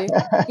absolutely do.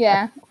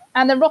 Yeah,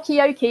 and the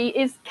Rockyoke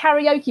is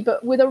karaoke,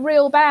 but with a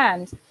real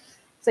band.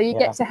 So you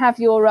get to have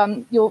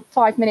your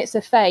 5 minutes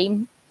of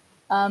fame,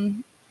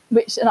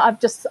 which, and I've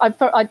just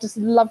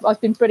loved.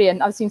 I've been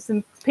brilliant. I've seen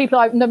some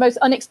people, the most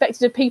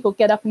unexpected of people,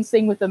 get up and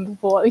sing with them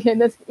before.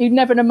 You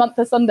never in a month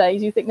of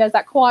Sundays you think there's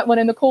that quiet one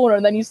in the corner,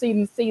 and then you see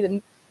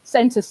them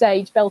centre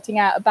stage belting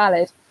out a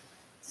ballad.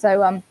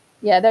 So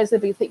those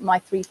would be, I think, my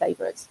 3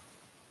 favourites.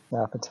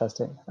 Yeah,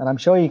 fantastic. And I'm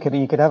sure you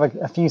could have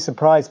a few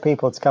surprise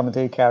people to come and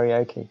do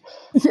karaoke.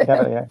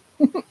 Yeah.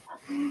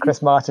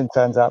 Chris Martin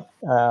turns up.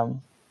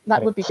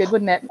 That would be good,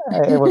 wouldn't it?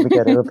 It would be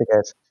good. It would be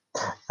good.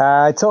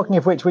 Talking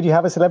of which, would you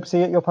have a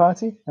celebrity at your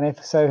party? And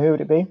if so, who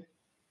would it be?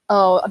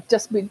 Oh,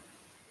 just with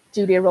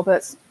Julia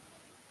Roberts.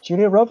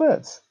 Julia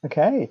Roberts.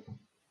 Okay.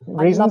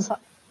 Reasons?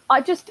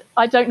 I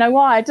don't know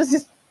why.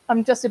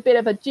 I'm just a bit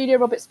of a Julia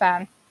Roberts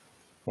fan.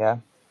 Yeah.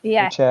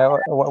 Yeah.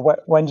 Which,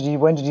 when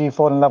did you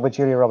fall in love with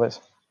Julia Roberts?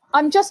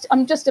 I'm just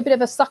a bit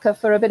of a sucker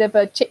for a bit of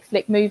a chick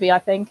flick movie, I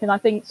think, and I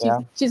think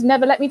she's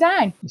never let me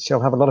down. She'll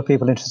have a lot of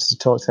people interested to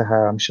talk to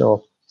her, I'm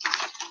sure.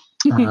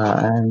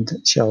 And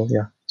she'll be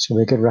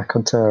a good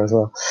raconteur as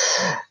well.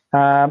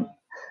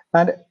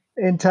 And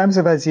in terms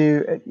of, as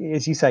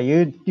you say,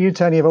 you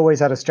Tony have always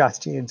had a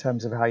strategy in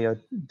terms of how you're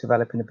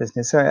developing the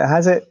business. So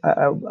has it?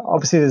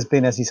 Obviously, there's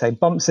been, as you say,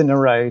 bumps in the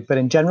road, but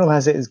in general,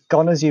 has it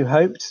gone as you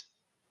hoped?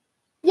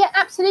 Yeah,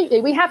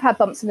 absolutely. We have had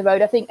bumps in the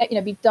road. I think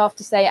it'd be daft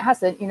to say it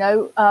hasn't.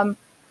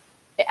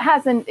 It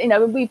hasn't.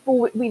 We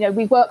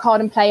work hard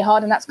and play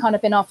hard, and that's kind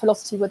of been our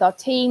philosophy with our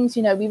teams.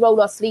 We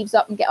roll our sleeves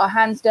up and get our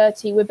hands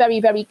dirty. We're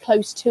very, very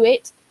close to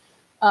it.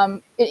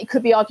 It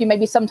could be argued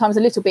maybe sometimes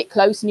a little bit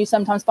close, and you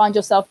sometimes find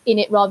yourself in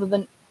it rather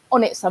than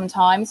on it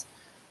sometimes.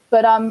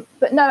 But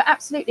no,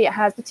 absolutely it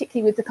has,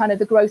 particularly with the kind of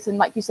the growth, and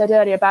like you said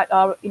earlier about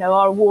our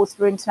awards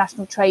for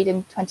international trade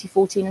in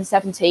 2014 and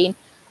 17.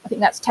 I think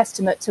that's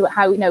testament to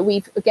how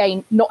we've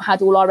again not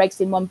had all our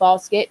eggs in one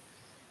basket,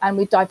 and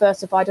we've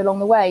diversified along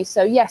the way.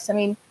 So yes, I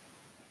mean,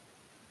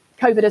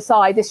 COVID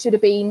aside, this should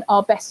have been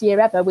our best year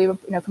ever. We were,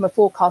 from a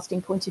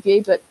forecasting point of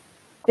view, but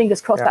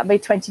fingers crossed that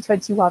made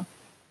 2021.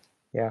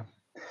 Yeah,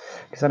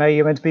 because I know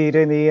you're meant to be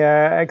doing the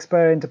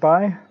expo in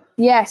Dubai.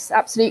 Yes,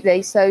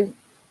 absolutely. So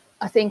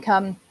I think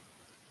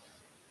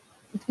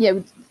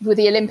with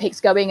the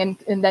Olympics going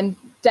and then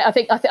I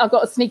think I've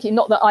got a sneaky,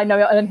 not that I know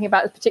anything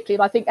about it particularly,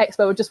 but I think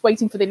Expo were just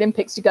waiting for the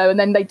Olympics to go, and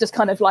then they just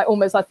kind of like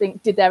almost, I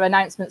think, did their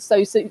announcement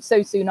so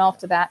soon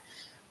after that.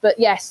 But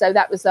yes, so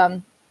that was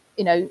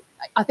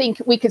I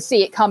think we could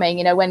see it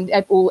coming, when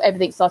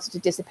everything started to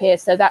disappear.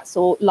 So that's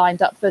all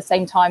lined up for the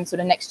same time, sort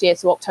of next year,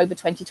 so October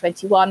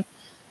 2021.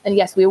 And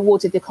yes, we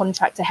awarded the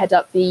contract to head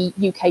up the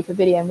UK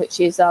Pavilion,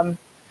 which is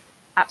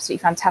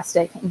absolutely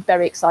fantastic and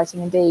very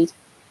exciting indeed.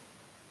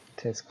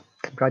 It is.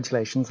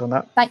 Congratulations on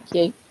that. Thank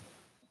you.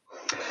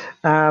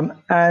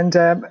 And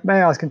may I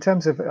ask, in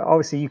terms of,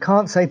 obviously you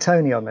can't say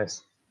Tony on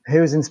this,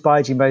 who has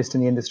inspired you most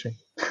in the industry?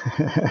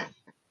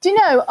 Do you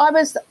know,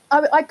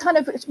 I kind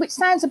of, which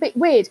sounds a bit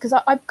weird, because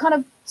I've kind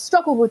of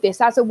struggled with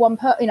this as a one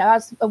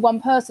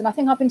person. I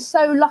think I've been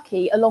so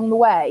lucky along the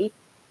way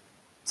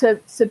to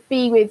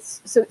be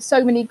with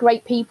so many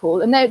great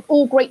people, and they're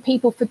all great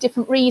people for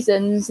different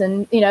reasons,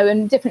 and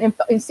and different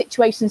in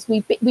situations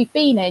we've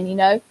been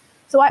in.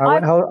 So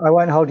I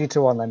won't hold you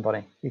to one then,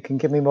 Bonnie. You can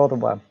give me more than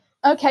one.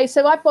 Okay,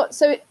 so I've got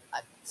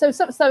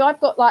I've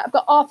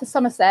got Arthur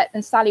Somerset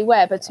and Sally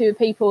Webb are two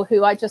people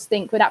who I just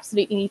think would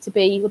absolutely need to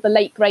be with the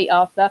late great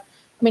Arthur.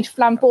 I mean,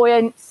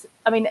 flamboyant.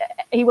 I mean,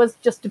 he was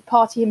just a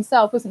party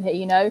himself, wasn't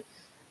he?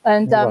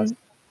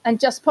 And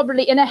just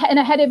probably in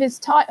ahead of his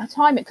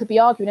time, it could be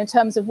argued in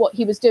terms of what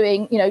he was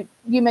doing.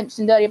 You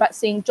mentioned earlier about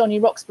seeing Johnny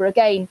Roxburgh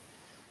again.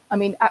 I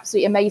mean,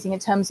 absolutely amazing in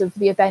terms of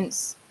the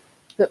events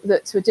that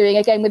we're doing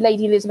again with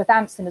Lady Elizabeth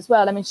Anson as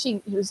well. I mean,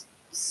 she was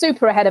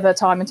super ahead of her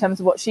time in terms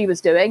of what she was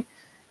doing.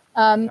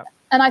 And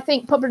I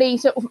think probably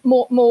sort of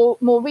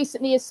more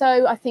recently or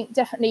so, I think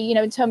definitely,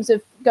 in terms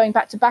of going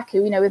back to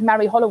Baku, with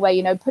Mary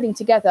Holloway, putting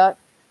together,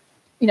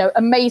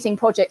 amazing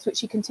projects, which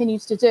she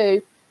continues to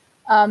do.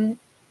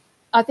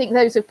 I think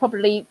those are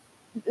probably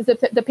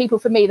the people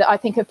for me that I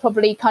think have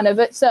probably kind of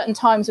at certain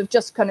times have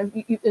just kind of,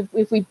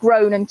 if we've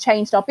grown and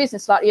changed our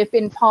business slightly, have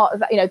been part of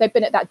that, they've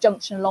been at that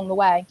junction along the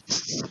way.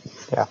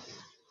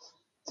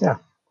 Yeah.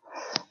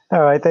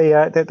 All right.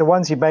 The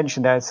ones you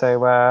mentioned there,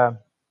 so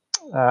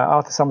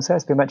Arthur Somerset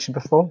has been mentioned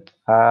before.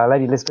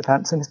 Lady Elizabeth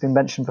Anson has been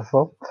mentioned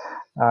before.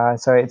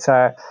 So it's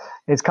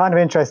kind of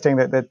interesting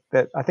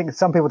that I think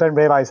some people don't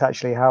realise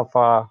actually how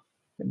far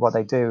what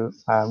they do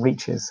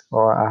reaches,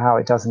 or how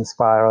it does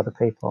inspire other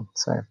people.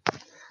 So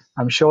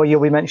I'm sure you'll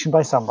be mentioned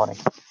by somebody.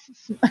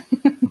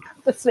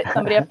 To slip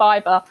somebody a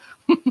fiver.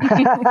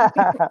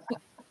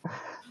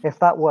 if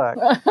that works.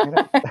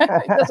 It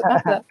doesn't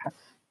matter.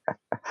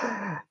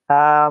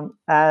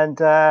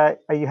 And are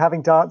you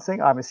having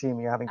dancing? I'm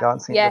assuming you're having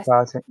dancing Yes. at the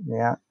party.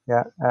 Yeah,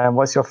 yeah.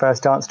 What's your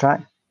first dance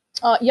track?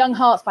 Young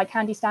Hearts by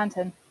Candy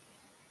Stanton.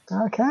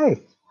 Okay.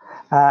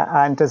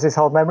 And does this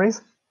hold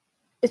memories?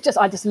 I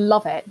just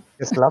love it.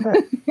 Just love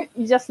it.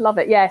 You just love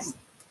it, yes.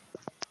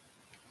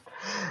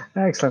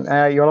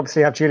 Excellent. You'll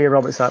obviously have Julia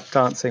Roberts up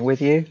dancing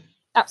with you.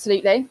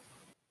 Absolutely.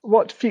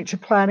 What future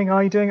planning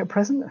are you doing at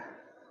present?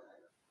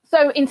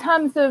 So in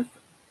terms of,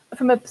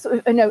 from a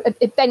sort of,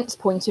 events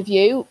point of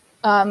view,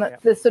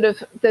 the sort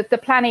of the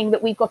planning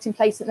that we've got in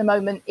place at the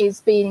moment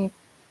is being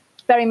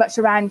very much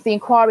around the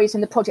inquiries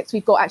and the projects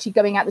we've got actually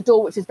going out the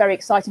door, which is very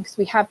exciting because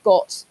we have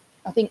got,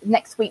 I think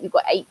next week we've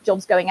got 8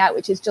 jobs going out,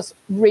 which is just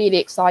really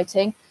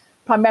exciting,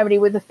 primarily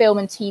with the film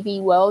and TV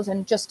world.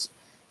 And just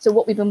so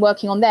what we've been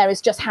working on there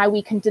is just how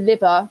we can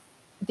deliver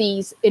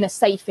these in a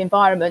safe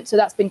environment. So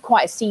that's been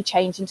quite a sea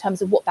change in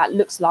terms of what that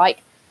looks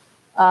like.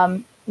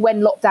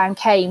 When lockdown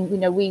came,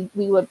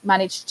 we were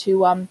managed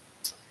to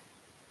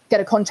get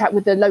a contract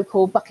with the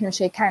local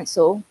Buckinghamshire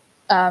Council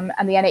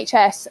and the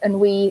NHS, and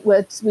we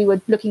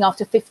were looking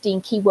after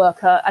 15 key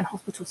worker and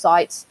hospital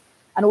sites,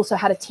 and also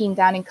had a team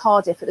down in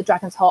Cardiff at the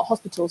Dragon's Heart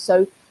Hospital.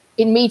 So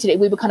immediately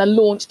we were kind of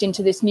launched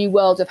into this new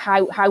world of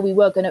how we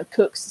were going to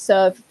cook,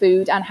 serve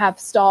food, and have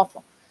staff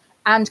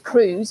and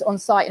crews on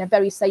site in a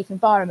very safe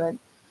environment.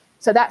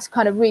 So that's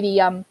kind of really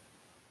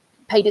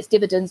paid its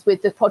dividends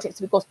with the projects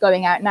we've got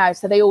going out now.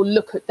 So they all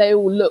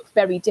look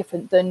very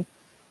different than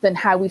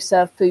how we've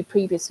served food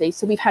previously.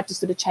 So we've had to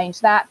sort of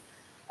change that.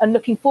 And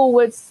looking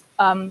forwards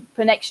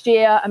for next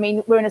year, I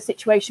mean, we're in a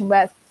situation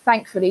where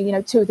thankfully,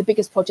 2 of the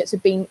biggest projects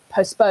have been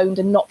postponed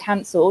and not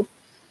cancelled.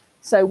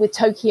 So with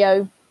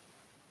Tokyo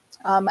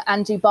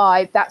and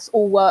Dubai, that's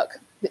all work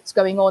that's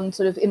going on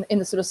sort of in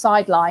the sort of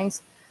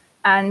sidelines.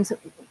 And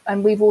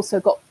we've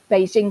also got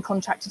Beijing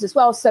contracted as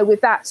well. So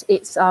with that,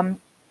 it's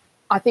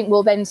I think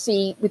we'll then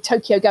see with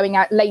Tokyo going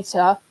out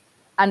later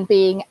and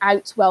being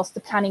out whilst the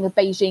planning of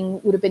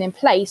Beijing would have been in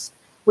place,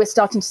 we're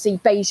starting to see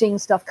Beijing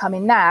stuff come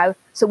in now,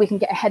 so we can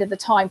get ahead of the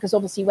time, because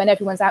obviously when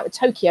everyone's out with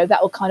Tokyo,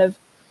 that would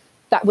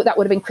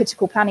have been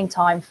critical planning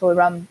time for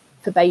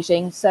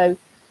Beijing. So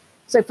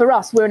for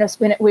us,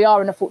 we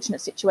are in a fortunate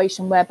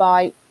situation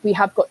whereby we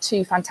have got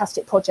 2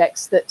 fantastic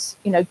projects that,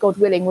 God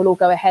willing, will all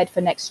go ahead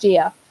for next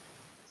year.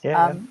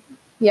 Yeah.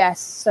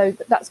 Yes, so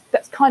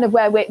that's kind of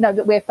where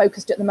we're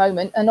focused at the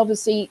moment, and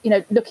obviously,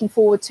 looking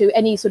forward to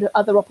any sort of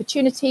other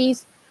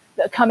opportunities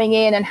that are coming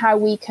in and how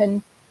we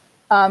can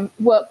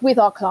work with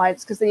our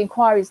clients, because the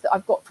inquiries that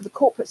I've got for the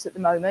corporates at the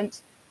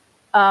moment,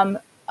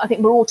 I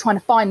think we're all trying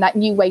to find that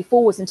new way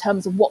forwards in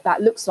terms of what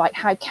that looks like.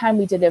 How can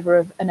we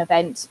deliver an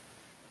event?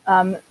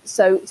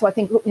 So I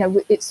think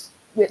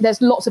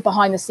there's lots of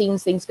behind the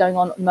scenes things going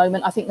on at the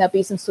moment. I think there'll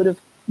be some sort of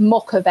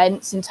mock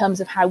events in terms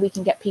of how we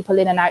can get people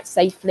in and out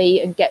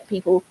safely and get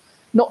people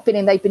not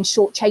feeling they've been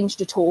shortchanged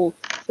at all,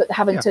 but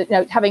having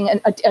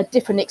a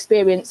different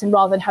experience, and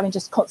rather than having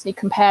just constantly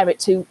compare it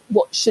to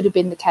what should have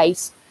been the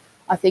case.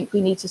 I think we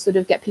need to sort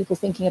of get people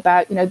thinking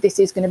about, this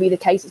is going to be the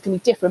case, it's going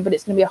to be different, but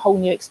it's going to be a whole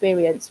new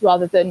experience,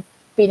 rather than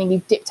feeling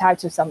we've dipped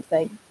out of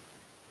something.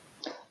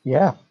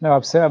 Yeah, no,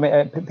 absolutely.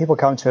 I mean, people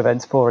come to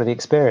events for the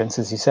experience,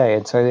 as you say,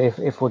 and so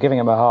if we're giving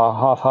them a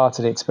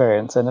half-hearted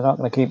experience, then they're not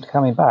going to keep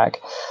coming back.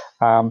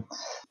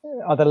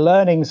 Are the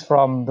learnings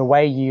from the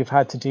way you've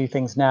had to do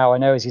things now? I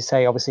know, as you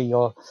say, obviously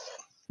you're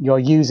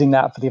using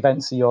that for the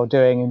events that you're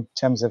doing in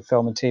terms of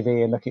film and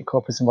TV and looking at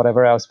corporates and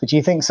whatever else. But do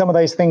you think some of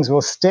those things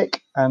will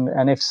stick?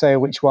 And if so,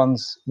 which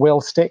ones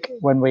will stick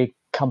when we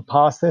come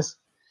past this?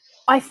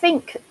 I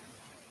think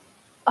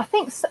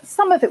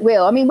some of it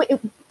will. I mean,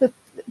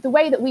 the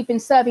way that we've been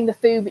serving the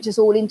food, which is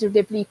all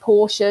individually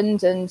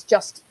portioned and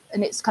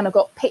it's kind of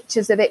got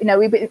pictures of it.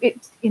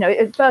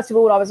 First of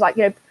all, I was like,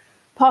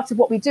 part of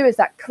what we do is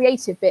that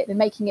creative bit and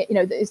making it,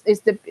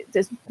 is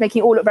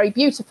making it all look very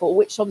beautiful,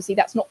 which obviously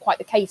that's not quite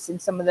the case in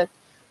some of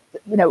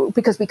the,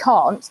 because we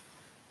can't.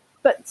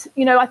 But,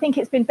 I think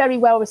it's been very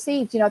well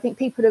received. I think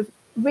people are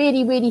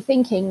really, really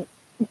thinking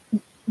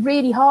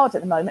really hard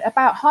at the moment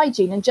about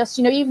hygiene, and just,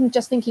 even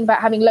just thinking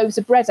about having loaves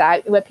of bread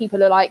out where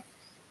people are like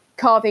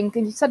carving,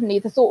 and suddenly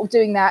the thought of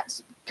doing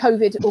that,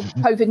 COVID or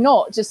COVID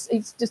not,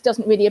 it just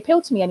doesn't really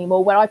appeal to me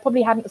anymore, where I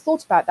probably hadn't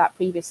thought about that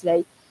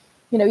previously.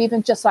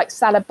 Even just like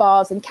salad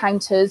bars and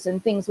counters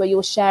and things where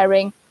you're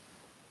sharing,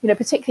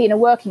 particularly in a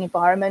working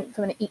environment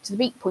from an eat to the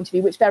beat point of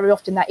view, which very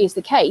often that is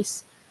the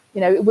case.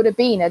 It would have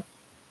been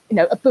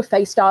a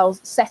buffet style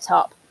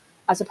setup,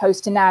 as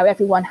opposed to now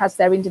everyone has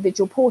their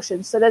individual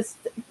portions. So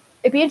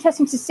it'd be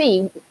interesting to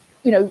see,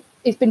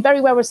 it's been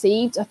very well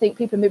received. I think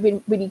people have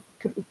been really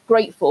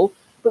grateful,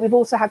 but we've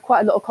also had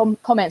quite a lot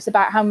of comments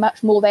about how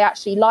much more they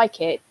actually like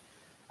it,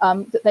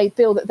 that they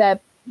feel that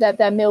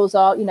their meals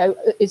are,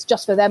 is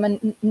just for them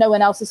and no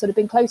one else has sort of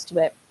been close to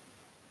it.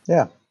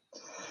 Yeah.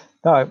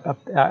 No,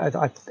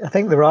 I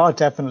think there are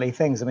definitely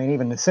things. I mean,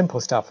 even the simple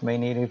stuff. I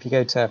mean, if you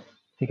go to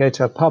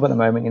a pub at the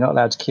moment, you're not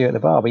allowed to queue at the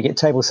bar, but you get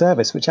table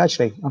service, which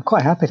actually I'm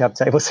quite happy to have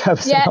table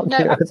service. Yeah, and not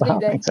queue at the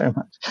bar. Thanks so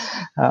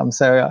much.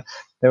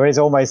 there is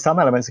almost some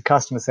elements of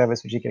customer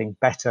service which are getting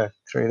better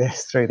through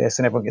this,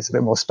 and everyone gets a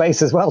bit more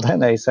space as well, don't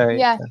they? So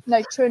yeah,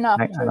 no, true enough.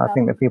 And I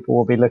think that people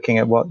will be looking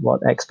at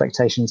what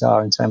expectations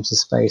are in terms of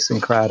space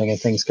and crowding and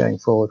things going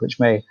forward, which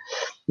may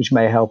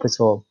help us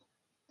all.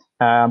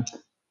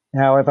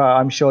 However,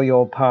 I'm sure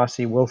your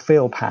party will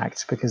feel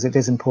packed, because it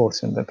is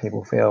important that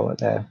people feel that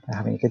they're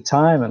having a good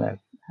time and a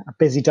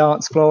busy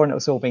dance floor, and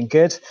it's all been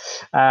good.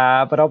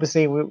 But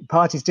obviously,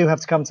 parties do have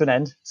to come to an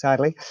end,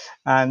 sadly.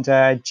 And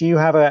do you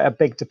have a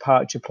big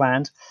departure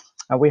planned?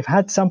 We've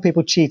had some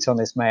people cheat on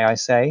this, may I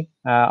say,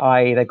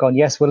 i.e. they've gone,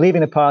 yes, we're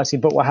leaving the party,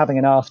 but we're having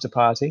an after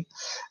party.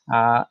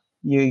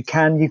 You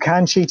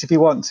can cheat if you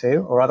want to,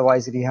 or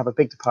otherwise if you have a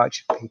big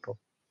departure for people.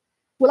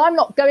 Well, I'm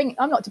not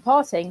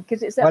departing,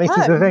 because it's at home. This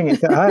is the thing,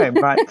 it's at home,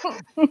 right?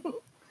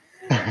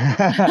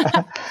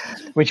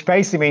 Which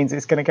basically means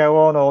it's going to go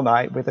on all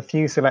night with a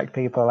few select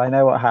people. I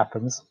know what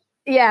happens.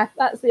 Yeah,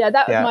 that was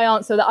my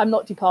answer, that I'm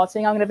not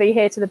departing. I'm going to be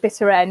here to the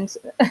bitter end.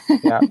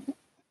 Yeah.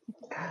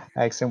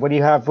 Excellent. What do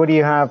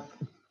you have?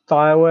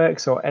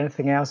 Fireworks or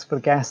anything else for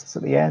the guests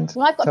at the end?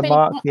 Well, to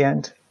mark the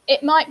end?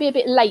 It might be a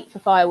bit late for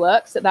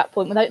fireworks at that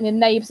point. I don't think the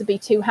neighbours would be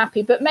too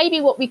happy. But maybe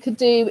what we could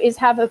do is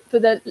have for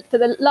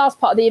the last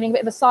part of the evening, a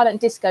bit of a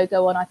silent disco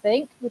go on. I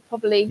think would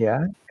probably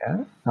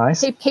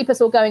nice keep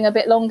us all going a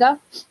bit longer,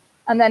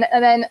 and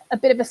then a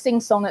bit of a sing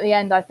song at the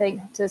end. I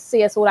think, to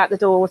see us all out the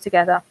door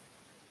together.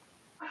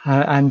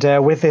 And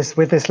with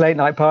this late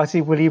night party,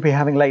 will you be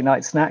having late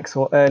night snacks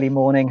or early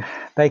morning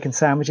bacon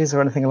sandwiches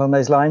or anything along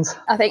those lines?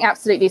 I think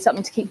absolutely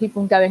something to keep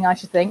people going. I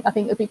think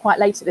it'll be quite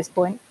late at this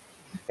point.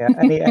 Yeah.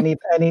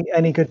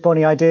 Any good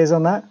Bonnie ideas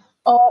on that?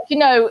 Oh,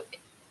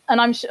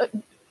 and I'm sure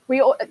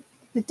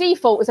the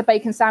default was a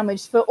bacon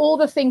sandwich. For all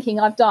the thinking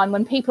I've done,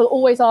 when people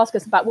always ask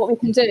us about what we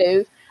can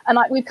do, and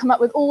we've come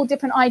up with all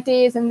different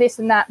ideas and this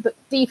and that, but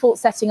default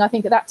setting, I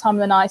think at that time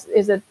of the night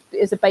is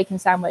a bacon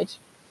sandwich.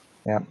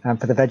 Yeah, and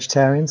for the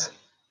vegetarians?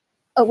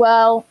 Oh,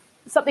 well,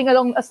 something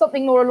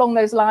more along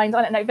those lines.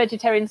 I don't know,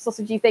 vegetarian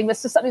sausagey thing.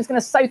 There's just something that's going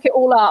to soak it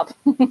all up.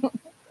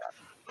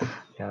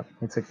 Yeah,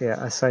 it's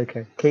a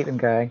soaker. Keep them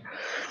going.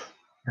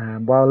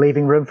 While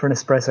leaving room for an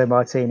espresso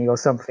martini or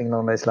something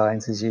along those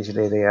lines is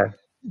usually the.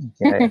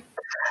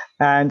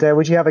 And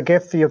would you have a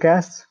gift for your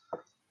guests?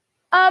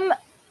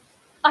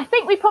 I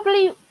think we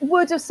probably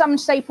would, of some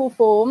shape or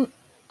form.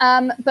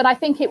 But I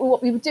think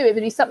what we would do, it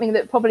would be something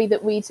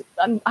that we'd.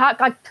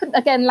 I couldn't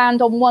again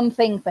land on one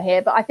thing for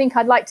here, but I think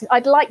I'd like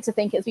to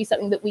think it would be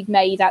something that we'd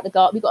made out the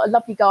garden. We've got a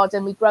lovely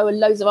garden. We grow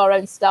loads of our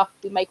own stuff.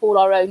 We make all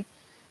our own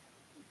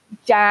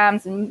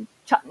jams and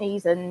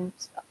chutneys and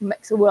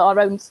mix all our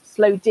own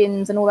slow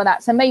gins and all of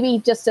that. So maybe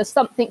just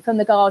something from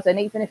the garden,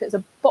 even if it's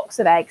a box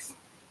of eggs.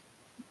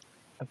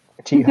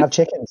 Do you have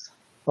chickens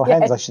or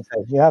hens? I should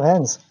say. You have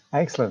hens.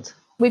 Excellent.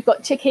 We've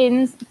got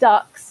chickens,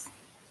 ducks.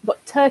 We've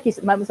got turkeys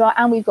at the moment as well,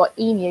 and we've got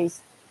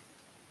emus.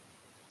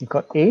 You've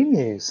got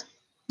emus?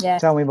 Yeah.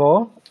 Tell me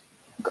more.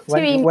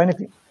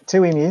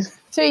 Two emus?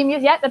 2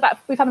 emus, yeah.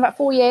 We've had them about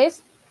 4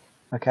 years.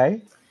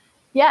 Okay.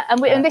 Yeah,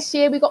 and this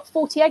year we got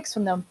 40 eggs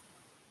from them.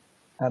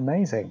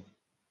 Amazing.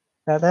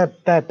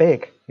 They're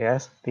big,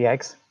 yes, the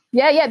eggs.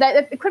 Yeah,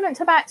 they're equivalent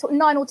to about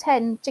 9 or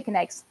 10 chicken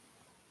eggs.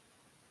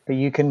 But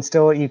you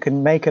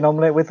can make an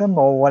omelette with them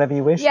or whatever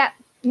you wish? Yeah.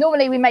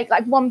 Normally we make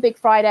like one big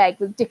fried egg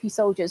with dippy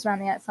soldiers around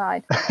the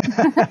outside.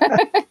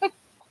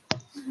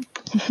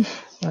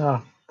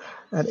 Oh,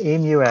 an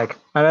emu egg.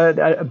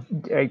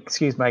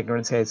 Excuse my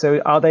ignorance here. So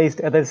are they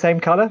the same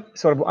colour?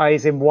 Sort of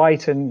eyes in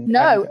white and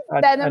no,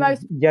 they're the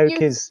most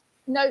yolk is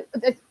no.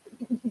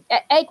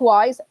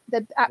 Egg-wise,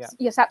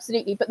 yes,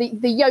 absolutely. But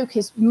the yolk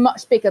is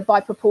much bigger by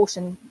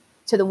proportion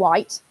to the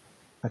white.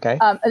 Okay.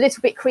 A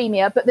little bit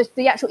creamier, but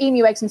the actual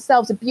emu eggs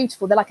themselves are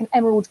beautiful. They're like an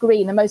emerald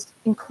green, the most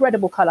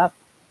incredible colour.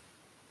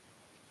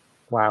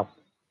 Wow.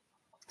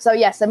 So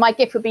so my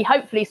gift would be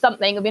hopefully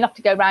something. It'll be enough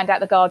to go round out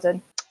the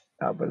garden.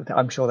 But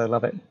I'm sure they'll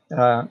love it.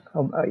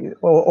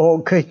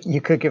 Or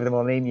you could give them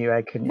an emu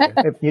egg, couldn't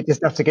you? You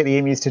just have to get the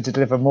emus to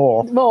deliver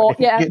more. More,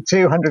 yeah.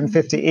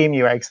 250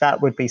 emu eggs,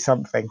 that would be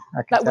something.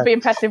 That would be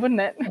impressive,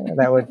 wouldn't it?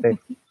 That would be.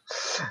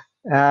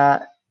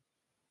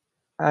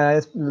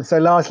 So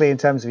lastly, in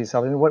terms of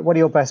yourself, what are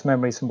your best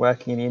memories from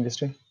working in the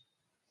industry?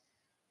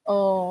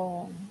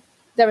 Oh,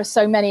 there are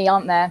so many,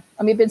 aren't there?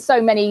 I mean, there've been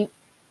so many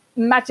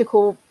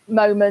magical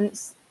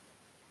moments.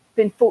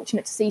 Been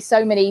fortunate to see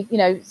so many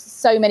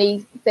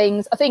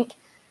things. I think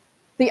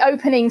the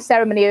opening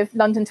ceremony of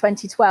London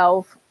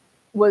 2012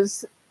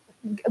 was,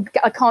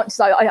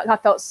 I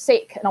felt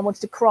sick and I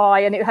wanted to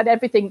cry, and it had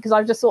everything, because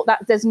I just thought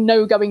that there's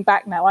no going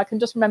back now. I can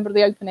just remember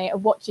the opening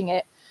of watching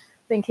it,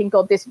 thinking,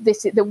 God,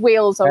 the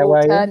wheels are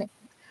all turning.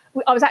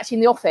 I was actually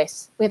in the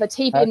office. We have a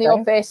TV in the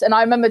office, and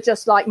I remember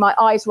just like my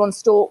eyes were on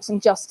stalks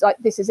and just like,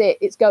 this is it.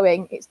 It's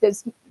going.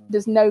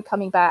 There's no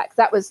coming back.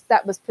 That was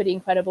pretty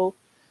incredible.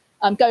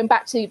 Going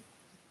back to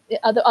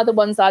other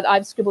ones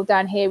I've scribbled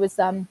down here was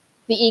the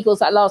Eagles,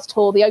 that last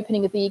tour, the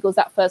opening of the Eagles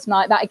that first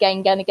night. That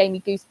again gave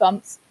me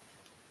goosebumps.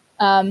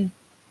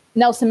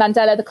 Nelson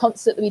Mandela, the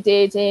concert that we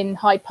did in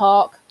Hyde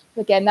Park,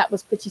 again, that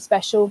was pretty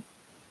special.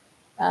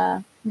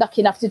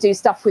 Lucky enough to do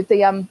stuff with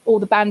the all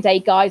the Band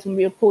Aid guys when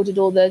we recorded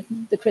all the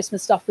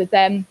Christmas stuff with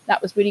them.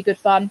 That was really good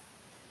fun.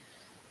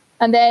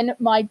 And then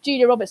my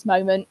Julia Roberts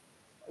moment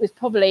was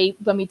probably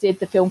when we did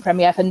the film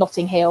premiere for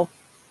Notting Hill.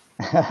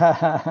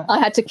 I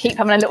had to keep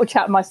having a little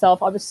chat with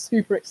myself. I was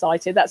super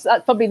excited. That's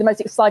probably the most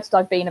excited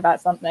I've been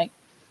about something.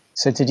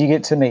 So did you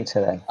get to meet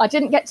her then? I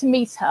didn't get to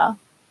meet her.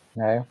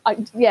 No? I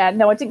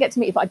didn't get to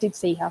meet her, but I did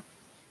see her.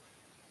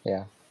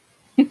 Yeah.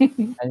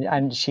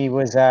 and she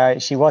was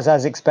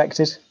as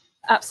expected?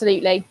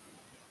 Absolutely.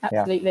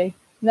 Yeah.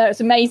 No, it's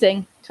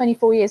amazing.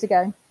 24 years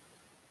ago.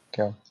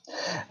 Cool.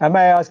 And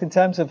may I ask, in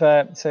terms of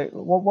so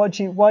why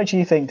do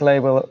you think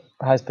Global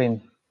has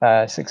been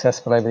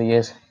successful over the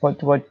years? What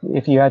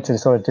if you had to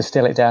sort of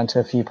distill it down to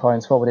a few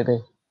points, what would it be?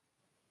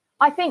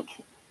 I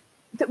think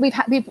that we've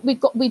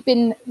got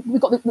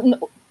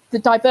the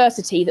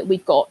diversity that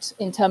we've got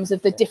in terms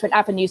of the different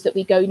avenues that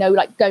we go.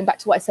 Like going back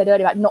to what I said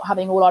earlier about not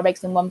having all our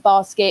eggs in one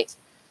basket.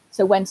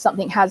 So when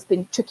something has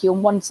been tricky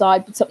on one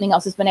side, but something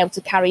else has been able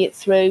to carry it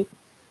through.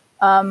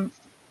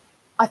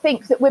 I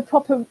think that we're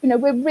proper,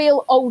 we're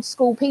real old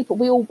school people.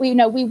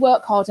 We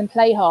work hard and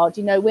play hard.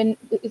 When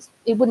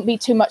it wouldn't be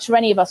too much for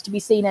any of us to be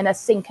seen in a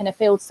sink in a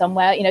field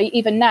somewhere.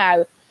 Even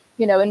now,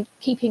 and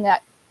keeping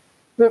that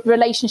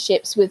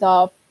relationships with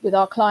our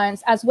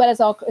clients as well as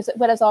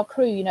our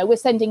crew. We're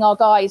sending our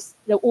guys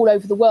all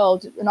over the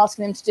world and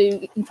asking them to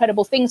do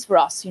incredible things for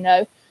us.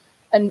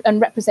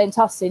 And represent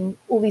us in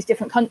all these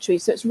different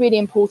countries. So it's really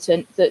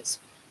important that,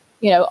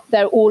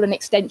 they're all an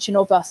extension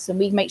of us and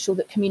we make sure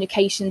that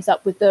communication's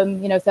up with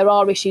them. If there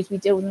are issues, we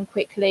deal with them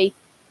quickly.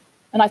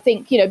 And I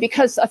think,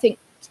 because I think,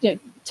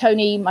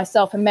 Tony,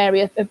 myself and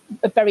Mary are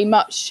very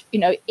much,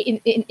 in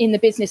the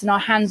business and our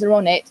hands are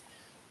on it,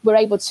 we're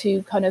able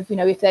to kind of,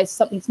 if there's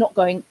something's not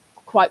going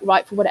quite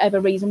right for whatever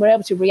reason, we're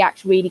able to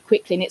react really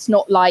quickly. And it's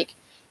not like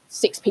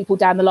 6 people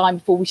down the line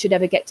before we should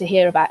ever get to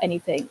hear about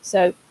anything.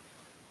 So,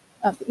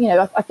 I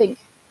think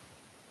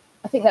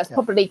that's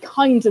probably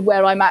kind of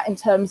where I'm at in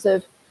terms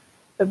of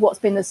what's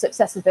been the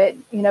success of it.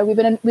 We've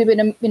been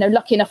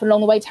lucky enough along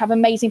the way to have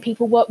amazing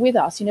people work with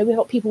us. We've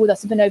got people with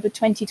us who've been over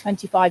 20,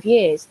 25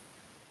 years.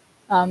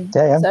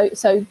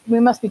 So we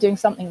must be doing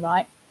something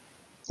right.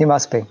 You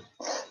must be.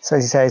 So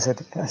as you say, it's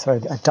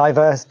a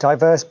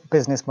diverse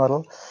business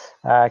model,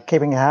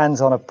 keeping a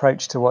hands-on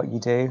approach to what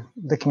you do,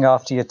 looking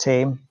after your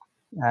team,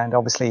 and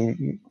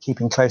obviously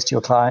keeping close to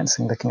your clients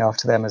and looking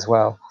after them as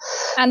well.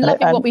 And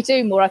loving what we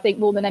do more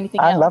than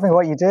anything else. And loving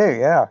what you do,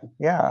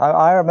 yeah.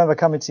 I remember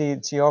coming to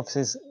your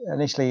offices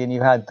initially, and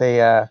you had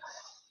the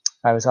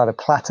I was either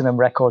platinum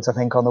records, I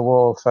think, on the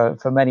wall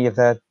for many of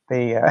the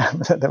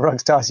rock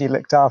stars you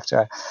looked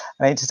after.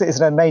 And it's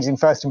an amazing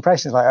first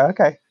impression. It's like, oh,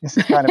 okay, this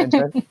is kind of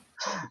interesting.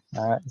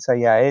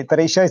 But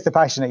it shows the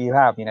passion that you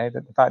have.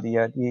 The fact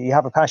that you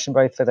have a passion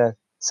both for the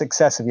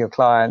success of your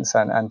clients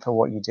and for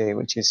what you do,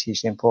 which is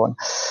hugely important.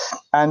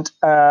 And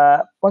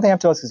one thing I have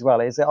to ask as well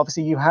is that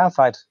obviously you have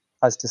had,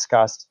 as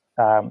discussed,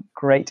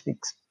 great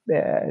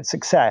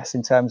success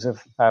in terms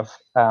of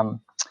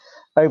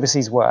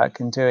overseas work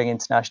and doing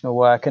international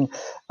work, and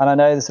I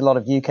know there's a lot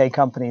of UK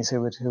companies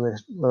who would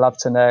love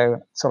to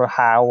know sort of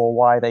how or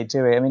why they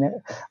do it. I mean,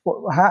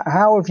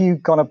 how have you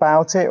gone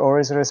about it, or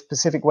is there a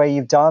specific way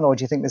you've done, or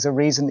do you think there's a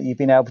reason that you've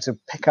been able to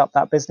pick up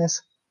that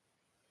business?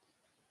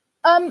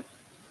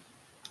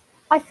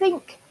 I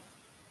think,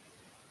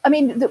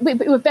 we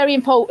were very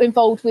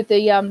involved with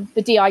the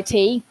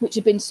DIT, which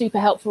have been super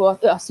helpful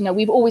for us.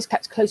 We've always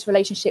kept a close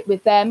relationship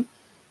with them.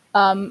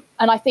 And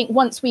I think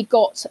once we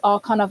got our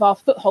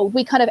foothold,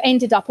 we kind of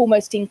ended up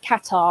almost in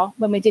Qatar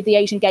when we did the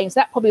Asian Games.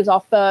 That probably was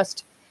our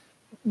first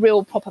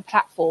real proper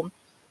platform.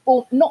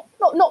 Or not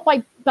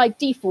by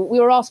default. We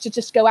were asked to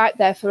just go out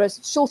there for a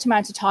short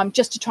amount of time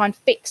just to try and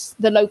fix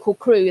the local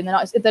crew and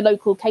the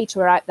local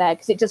caterer out there,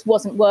 because it just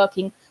wasn't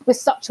working with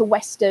such a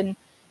Western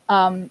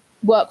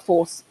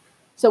workforce.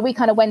 So we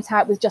kind of went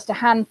out with just a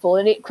handful,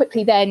 and it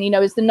quickly then,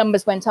 as the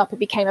numbers went up, it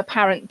became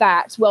apparent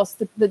that whilst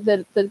the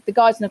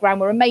guys on the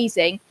ground were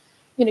amazing,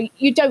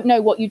 you don't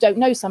know what you don't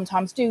know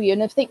sometimes, do you?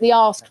 And I think the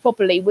ask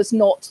probably was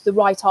not the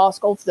right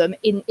ask of them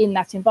in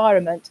that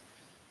environment.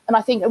 And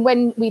I think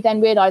when we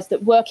then realised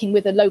that working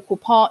with a local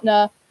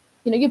partner,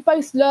 you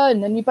both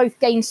learn and you both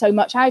gain so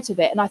much out of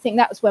it. And I think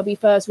that's where we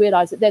first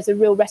realised that there's a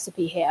real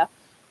recipe here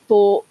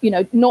for,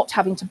 not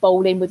having to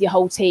bowl in with your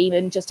whole team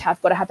and just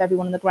got to have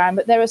everyone on the ground.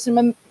 But there are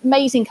some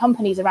amazing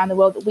companies around the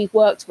world that we've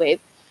worked with,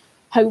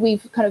 who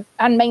we've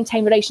and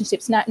maintain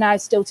relationships now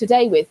still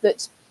today with,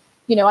 that,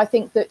 I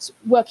think that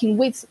working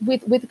with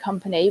a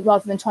company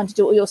rather than trying to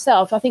do it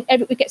yourself, I think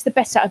it gets the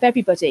best out of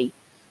everybody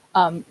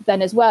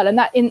then as well. And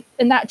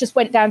that just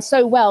went down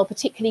so well,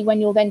 particularly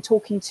when you're then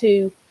talking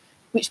to,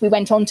 which we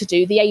went on to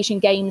do, the Asian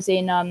Games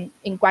in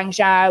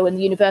Guangzhou and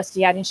the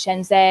university out in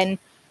Shenzhen.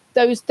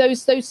 Those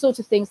sort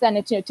of things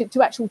then,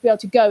 to actually be able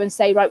to go and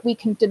say, right, we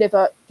can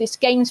deliver this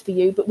games for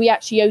you, but we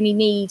actually only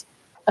need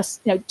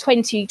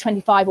 20,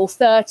 25 or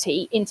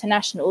 30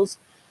 internationals.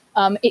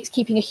 It's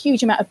keeping a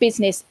huge amount of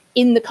business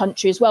in the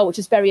country as well, which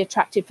is very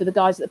attractive for the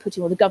guys that are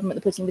putting, or the government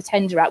that are putting the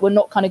tender out. We're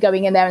not kind of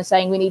going in there and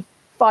saying we need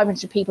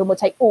 500 people and we'll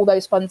take all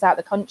those funds out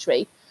of the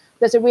country.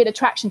 There's a real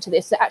attraction to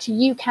this, that actually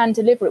you can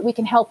deliver it. We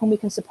can help and we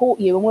can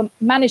support you and we'll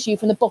manage you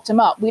from the bottom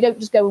up. We don't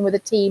just go in with a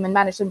team and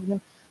manage them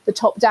from the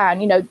top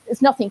down. You know,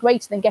 there's nothing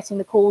greater than getting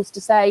the calls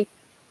to say,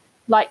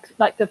 like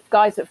the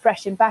guys at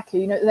Fresh in Baku,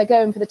 you know, they're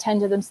going for the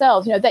tender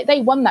themselves. You know,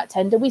 they won that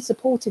tender. We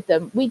supported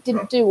them. We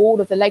didn't do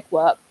all of the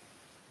legwork.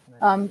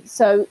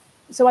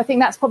 So I think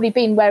that's probably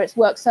been where it's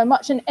worked so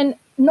much. And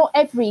not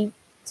every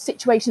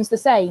situation's the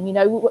same. You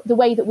know, the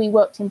way that we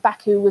worked in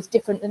Baku was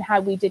different than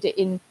how we did it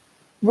in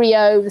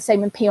Rio, the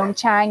same in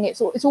Pyeongchang.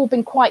 It's all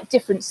been quite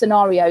different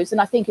scenarios. And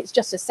I think it's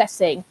just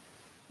assessing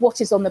what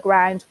is on the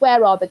ground,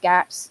 where are the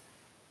gaps.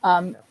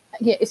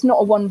 It's not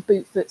a one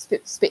boot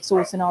fits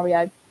all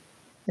scenario.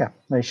 Yeah,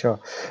 no, sure.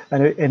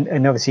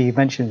 And obviously you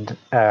mentioned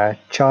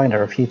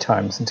China a few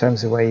times in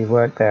terms of where you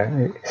work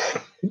there.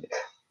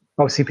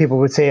 Obviously people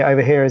would see it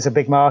over here as a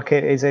big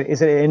market. Is it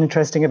an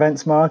interesting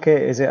events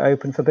market? Is it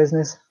open for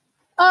business?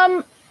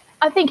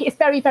 I think it's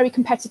very, very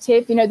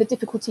competitive. You know, the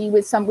difficulty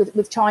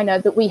with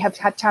China that we have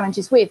had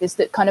challenges with is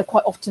that kind of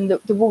quite often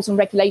the rules and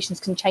regulations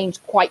can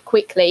change quite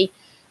quickly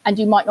and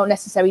you might not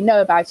necessarily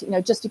know about it. You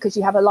know, just because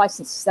you have a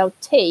license to sell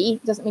tea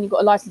doesn't mean you've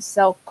got a license to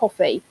sell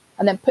coffee,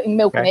 and then putting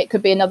milk in it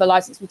could be another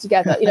license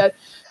altogether. You know,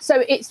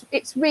 so it's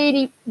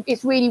really,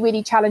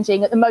 really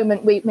challenging. At the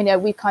moment, we're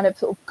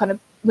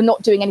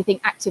not doing anything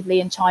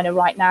actively in China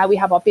right now. We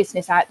have our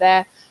business out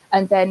there,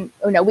 and then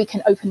we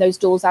can open those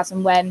doors as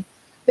and when.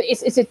 But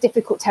it's a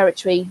difficult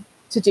territory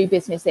to do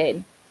business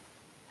in.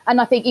 And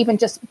I think even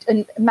just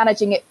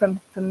managing it from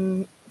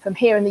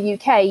here in the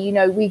UK, you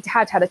know, we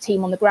had a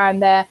team on the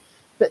ground there,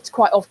 but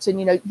quite often,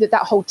 you know,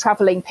 that whole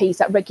travelling piece,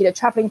 that regular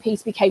travelling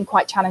piece became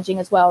quite challenging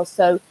as well.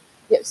 So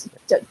it's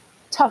a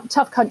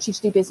tough country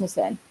to do business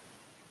in.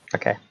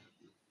 Okay.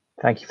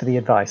 Thank you for the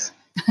advice.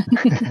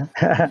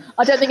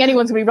 I don't think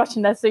anyone's going to be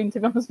rushing there soon, to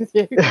be honest with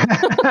you.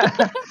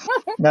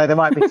 No, there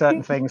might be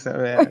certain things that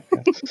are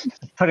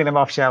putting them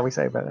off, shall we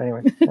say? But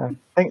anyway,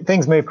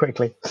 things move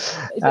quickly.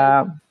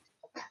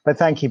 But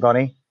thank you,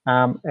 Bonnie.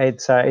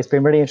 It's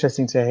been really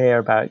interesting to hear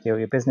about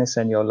your business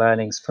and your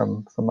learnings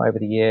from over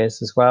the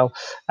years as well.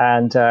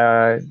 And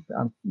all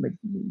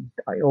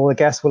the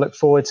guests will look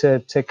forward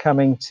to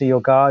coming to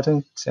your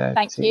garden,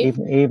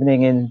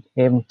 evening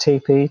in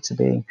Teepee, to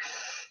being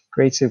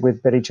greeted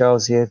with Billy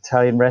Joel's The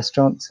Italian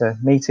Restaurant, to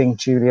meeting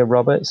Julia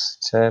Roberts,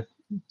 to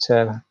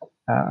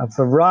a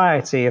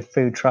variety of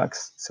food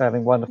trucks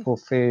serving wonderful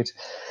food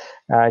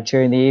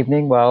during the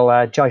evening,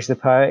 while Judge the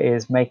Poet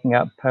is making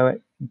up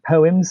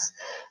poems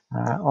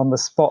on the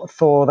spot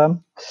for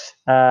them.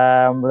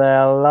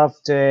 They'll love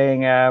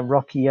doing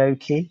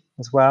Rockyoki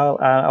as well.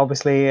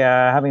 Obviously,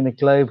 having the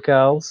Globe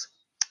Girls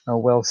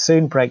will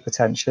soon break the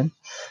tension.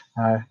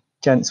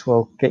 Gents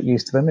will get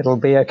used to them. It'll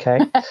be okay.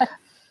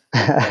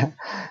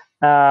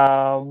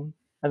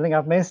 Anything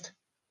I've missed?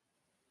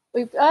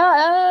 We've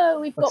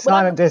got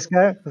silent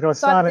disco. We've got a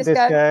silent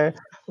disco.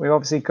 We've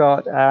obviously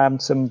got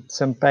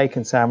some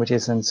bacon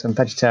sandwiches and some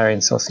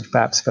vegetarian sausage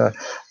perhaps for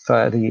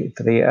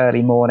the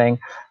early morning.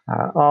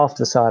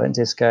 After silent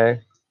disco,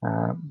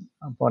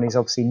 Bonnie's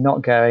obviously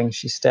not going.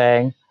 She's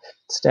staying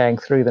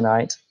through the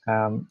night.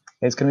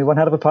 It's going to be one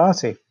hell of a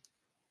party.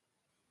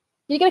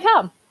 You're going to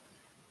come?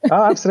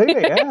 Oh,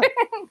 absolutely! Yeah.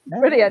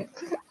 Brilliant.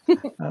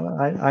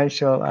 I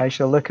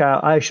shall look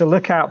out. I shall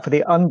look out for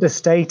the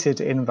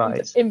understated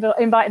invite.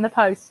 Invite in the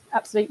post.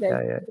 Absolutely.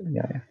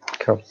 Yeah.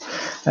 Cool.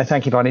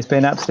 Thank you, Bonnie. It's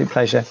been an absolute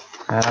pleasure.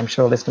 I'm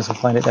sure listeners will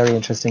find it very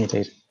interesting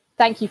indeed.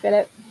 Thank you,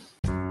 Philip.